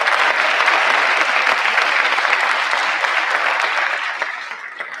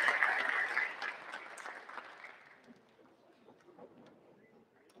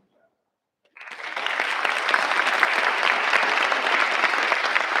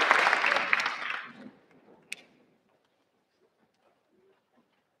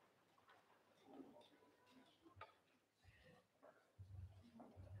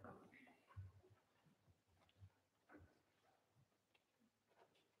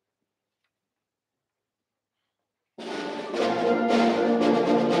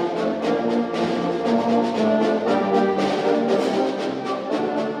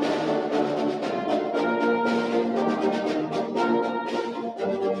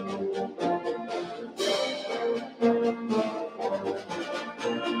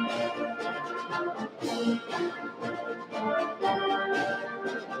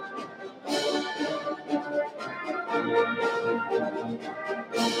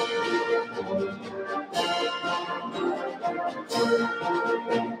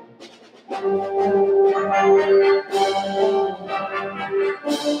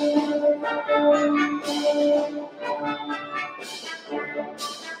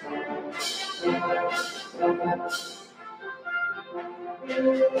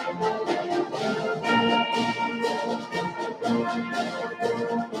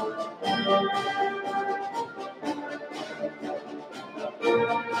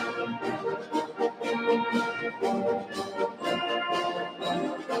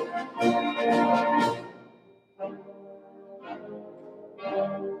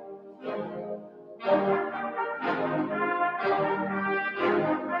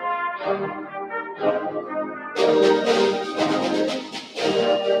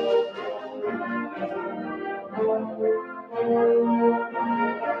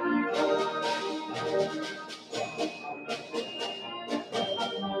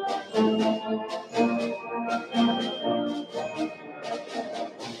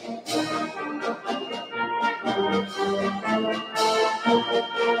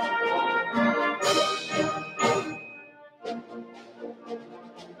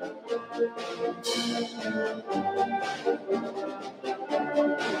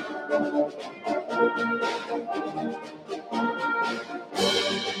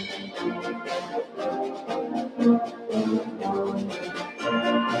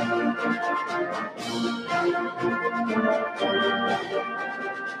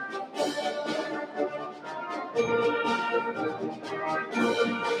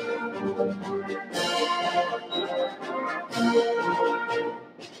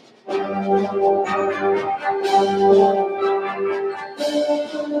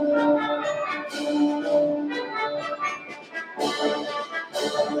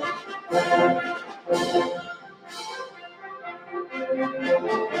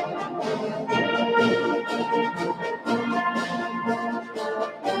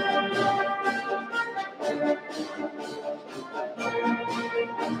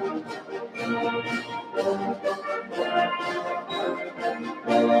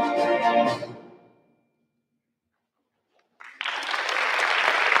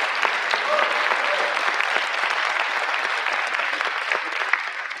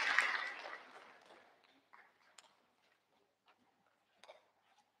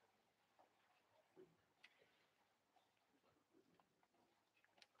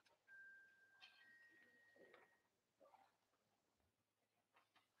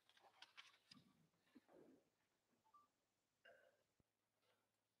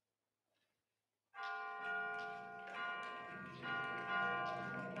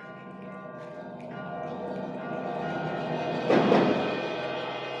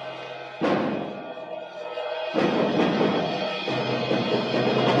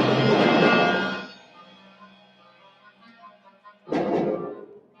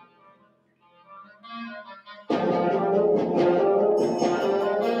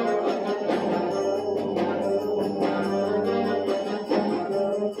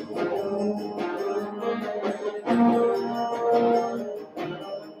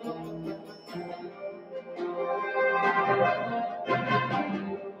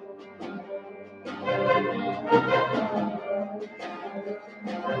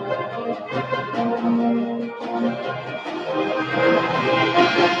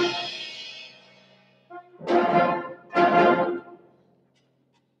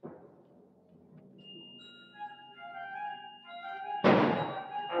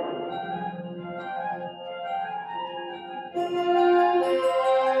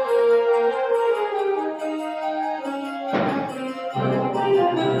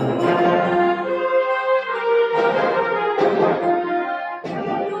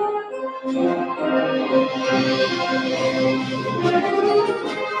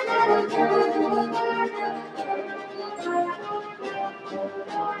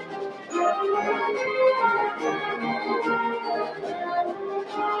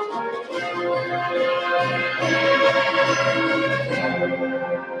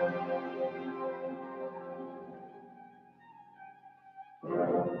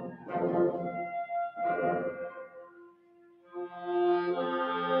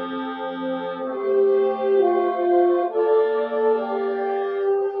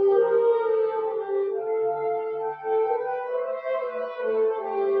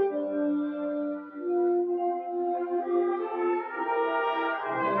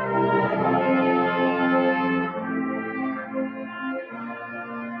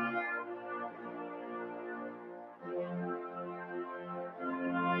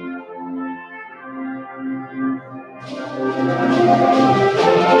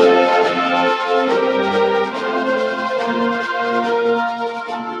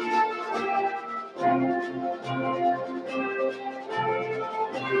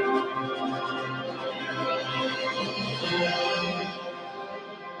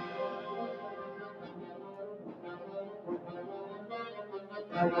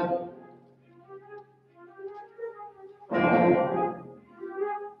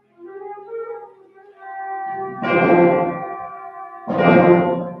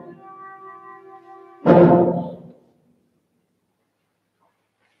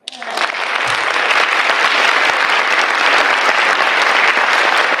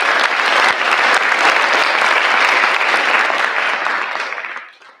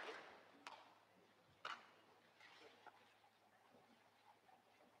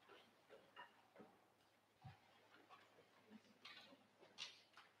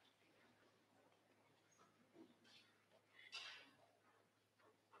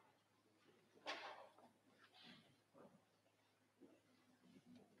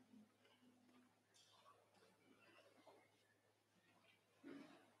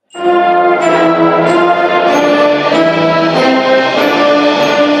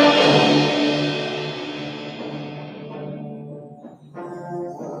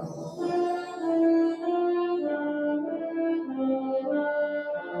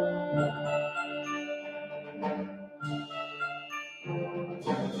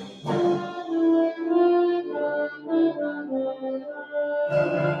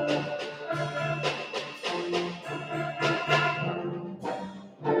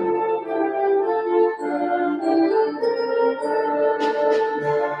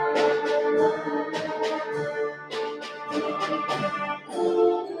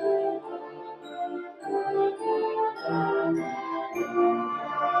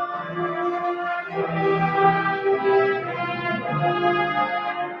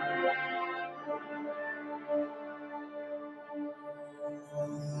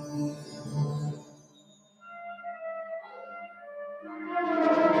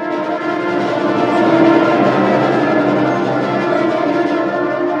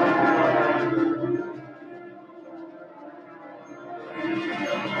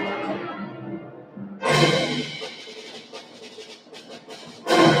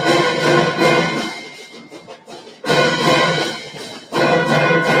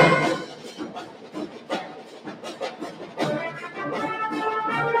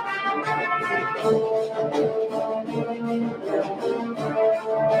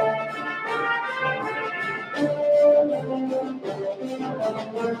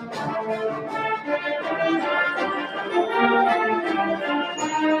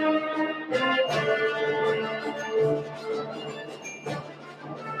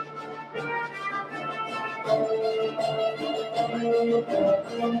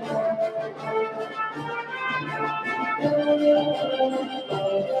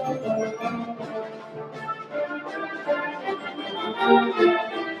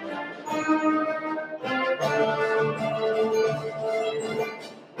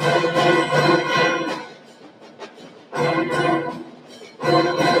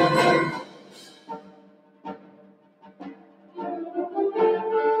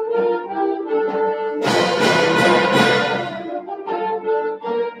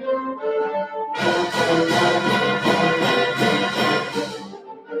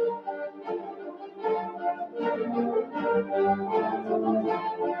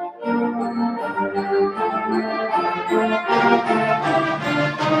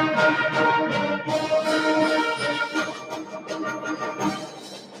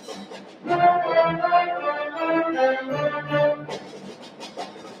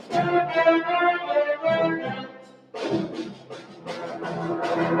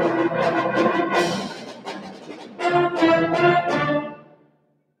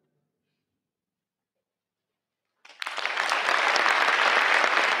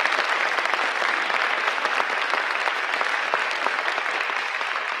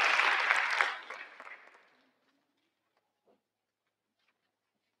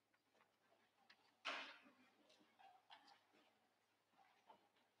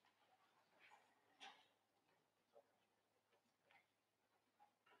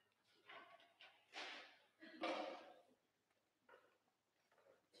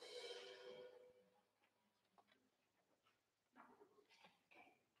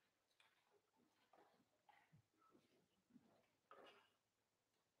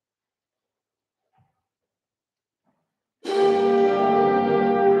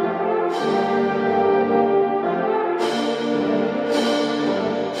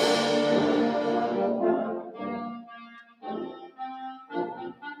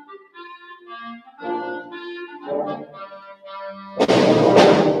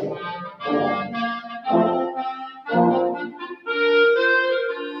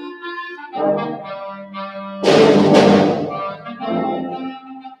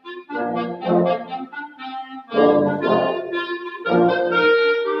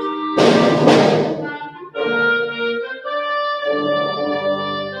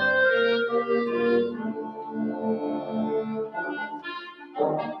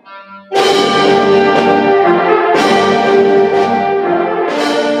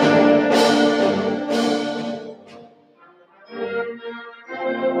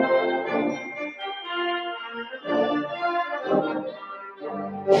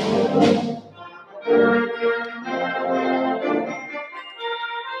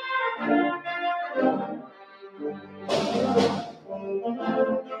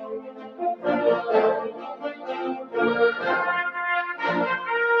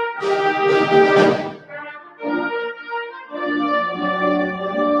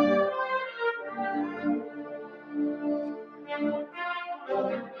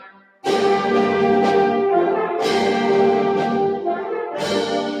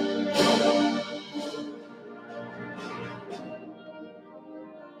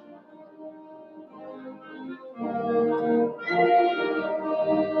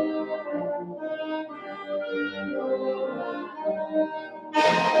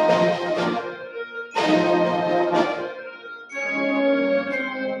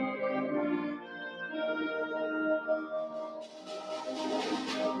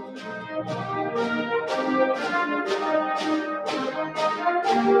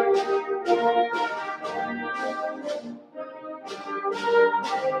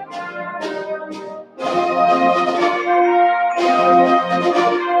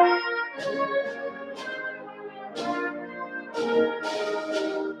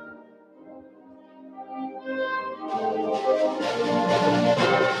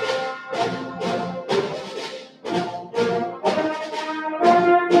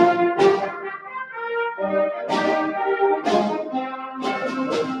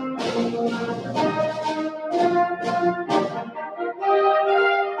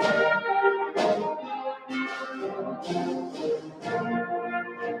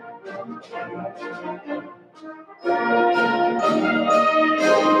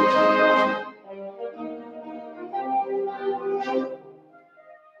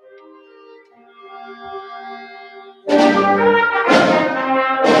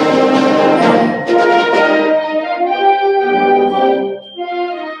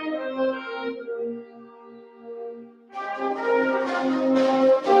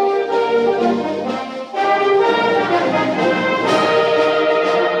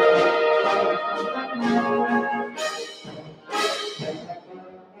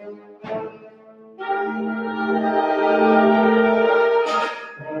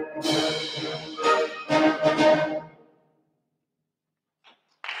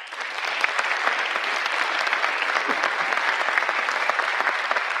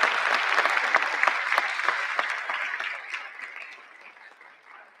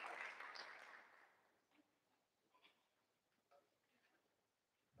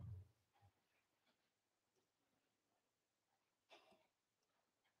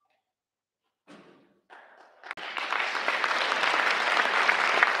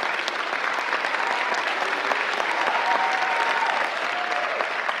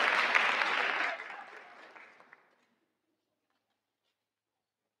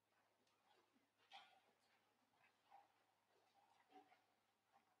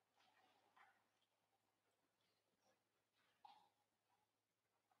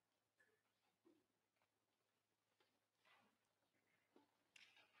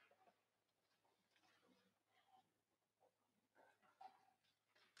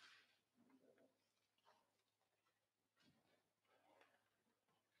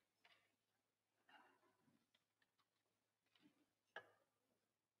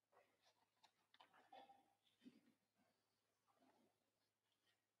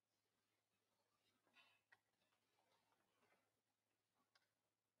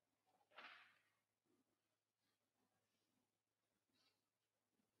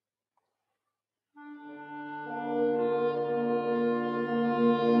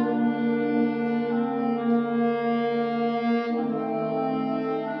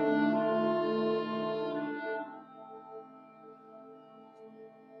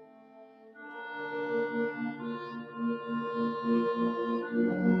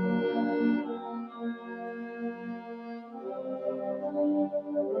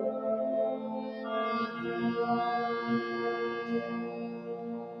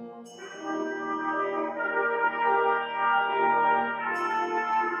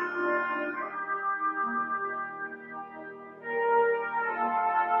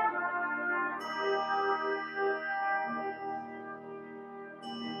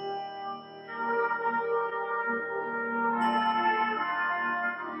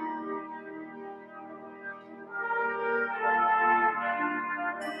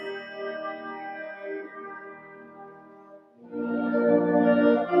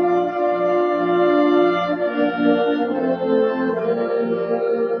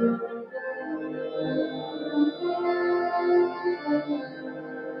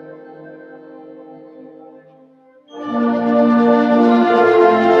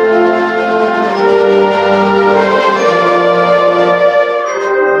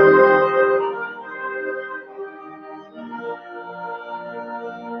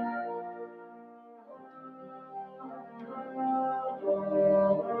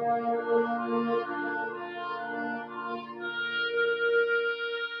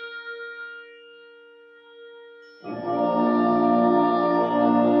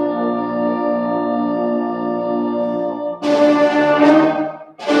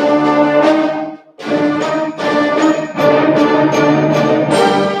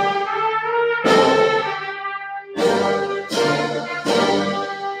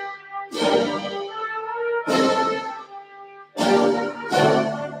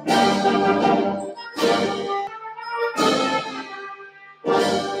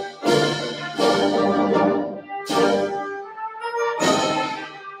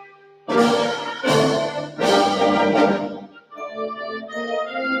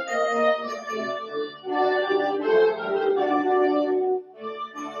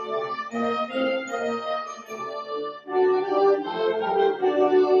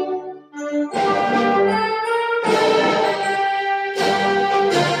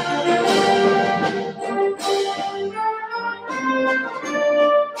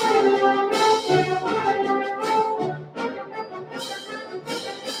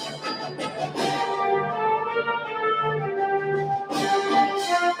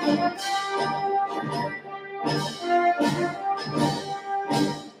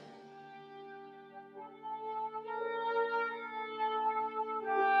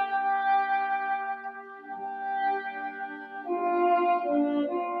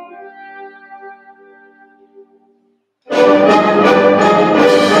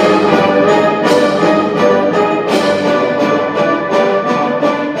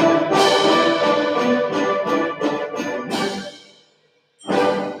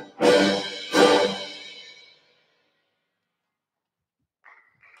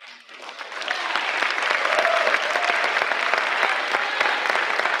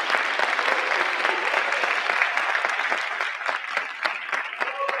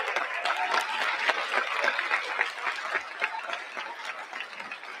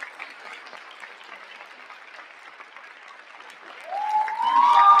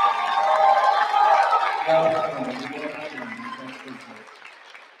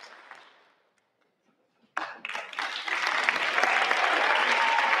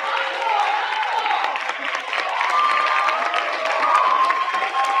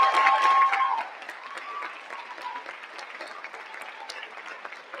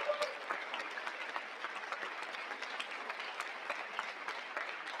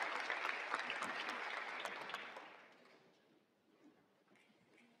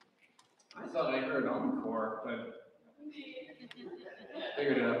 I thought I heard encore, but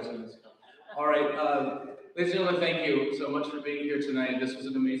figured it out soon. All right, ladies and gentlemen, thank you so much for being here tonight. This was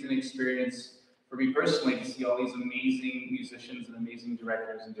an amazing experience for me personally to see all these amazing musicians and amazing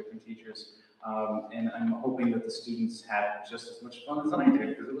directors and different teachers. And I'm hoping that the students had just as much fun as I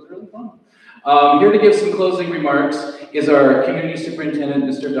did, because it was really fun. Here to give some closing remarks is our community superintendent,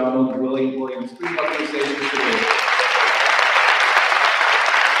 Mr. Donald Willie Williams. Please welcome to the stage, Mr. Williams.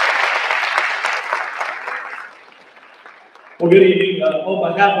 Well, good evening.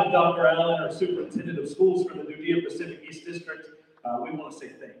 On behalf of Dr. Allen, our superintendent of schools for the New Pacific East District, we want to say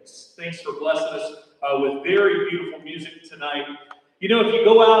thanks. Thanks for blessing us with very beautiful music tonight. You know, if you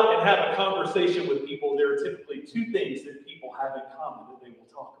go out and have a conversation with people, there are typically two things that people have in common that they will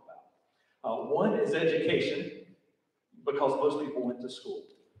talk about. One is education, because most people went to school.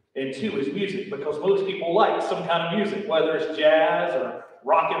 And two is music, because most people like some kind of music, whether it's jazz or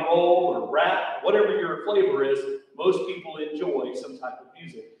rock and roll or rap, whatever your flavor is, most people enjoy some type of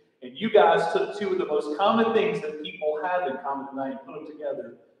music. And you guys took two of the most common things that people have in common tonight and put them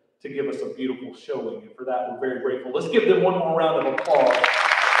together to give us a beautiful showing. And for that, we're very grateful. Let's give them one more round of applause.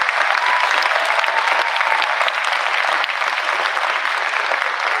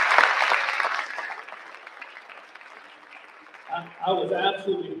 I was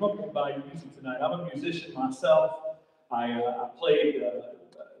absolutely humbled by your music tonight. I'm a musician myself. I played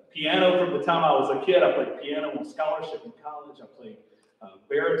piano from the time I was a kid. I played piano on scholarship in college. I played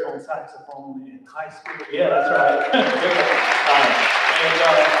baritone saxophone in high school. Yeah, that's right.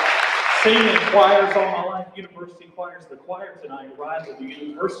 Singing in choirs all my life, university choirs. The choir tonight, Rival, the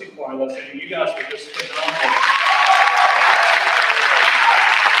university choir that's singing. You guys were just phenomenal.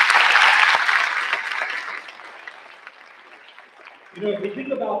 You know, if you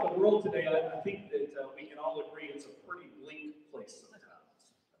think about the world today, I think that we can all agree it's a pretty bleak place sometimes.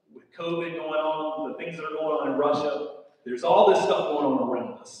 With COVID going on, the things that are going on in Russia, there's all this stuff going on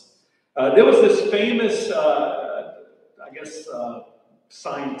around us. There was this famous,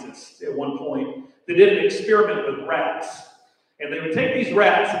 scientist at one point that did an experiment with rats. And they would take these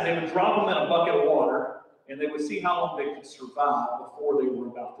rats and they would drop them in a bucket of water, and they would see how long they could survive before they were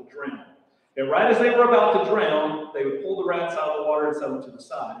about to drown. And right as they were about to drown, they would pull the rats out of the water and set them to the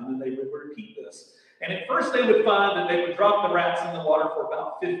side, and then they would repeat this. And at first they would find that they would drop the rats in the water for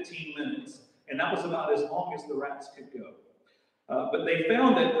about 15 minutes, and that was about as long as the rats could go. But they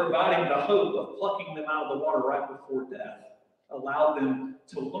found that providing the hope of plucking them out of the water right before death allowed them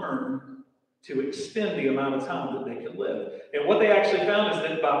to learn to extend the amount of time that they could live. And what they actually found is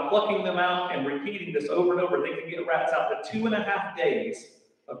that by plucking them out and repeating this over and over, they could get rats out to 2.5 days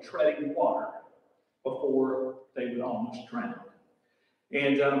of treading water before they would almost drown.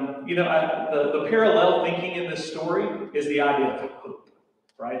 And, the parallel thinking in this story is the idea of hope,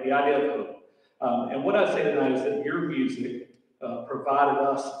 right? The idea of hope. And what I say tonight is that your music provided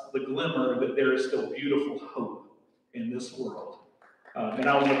us the glimmer that there is still beautiful hope in this world. And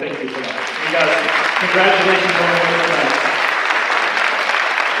I want to thank you for that. Can Congratulations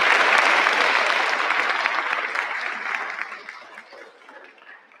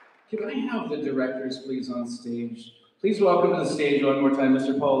on I have the directors please on stage? Please welcome to the stage one more time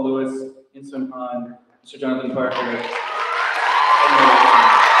Mr. Paul Lewis, Insun Han, Mr. Jonathan Parker.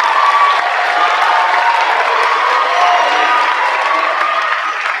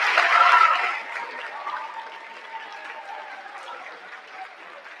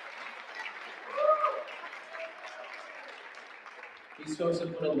 coach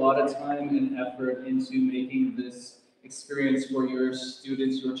have put a lot of time and effort into making this experience for your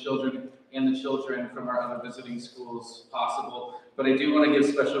students, your children, and the children from our other visiting schools possible. But I do want to give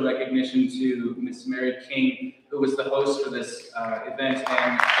special recognition to Miss Mary King, who was the host for this event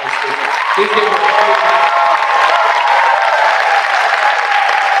and hosted. Please give her a very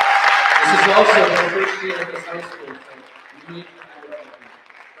This is also her first year at this high school, so you need to have it.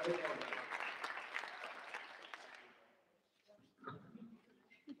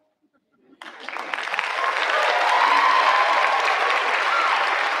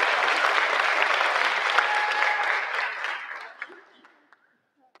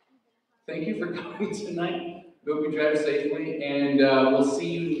 Thank you for coming tonight. Hope you drive safely, and we'll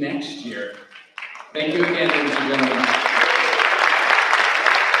see you next year. Thank you again, ladies and gentlemen.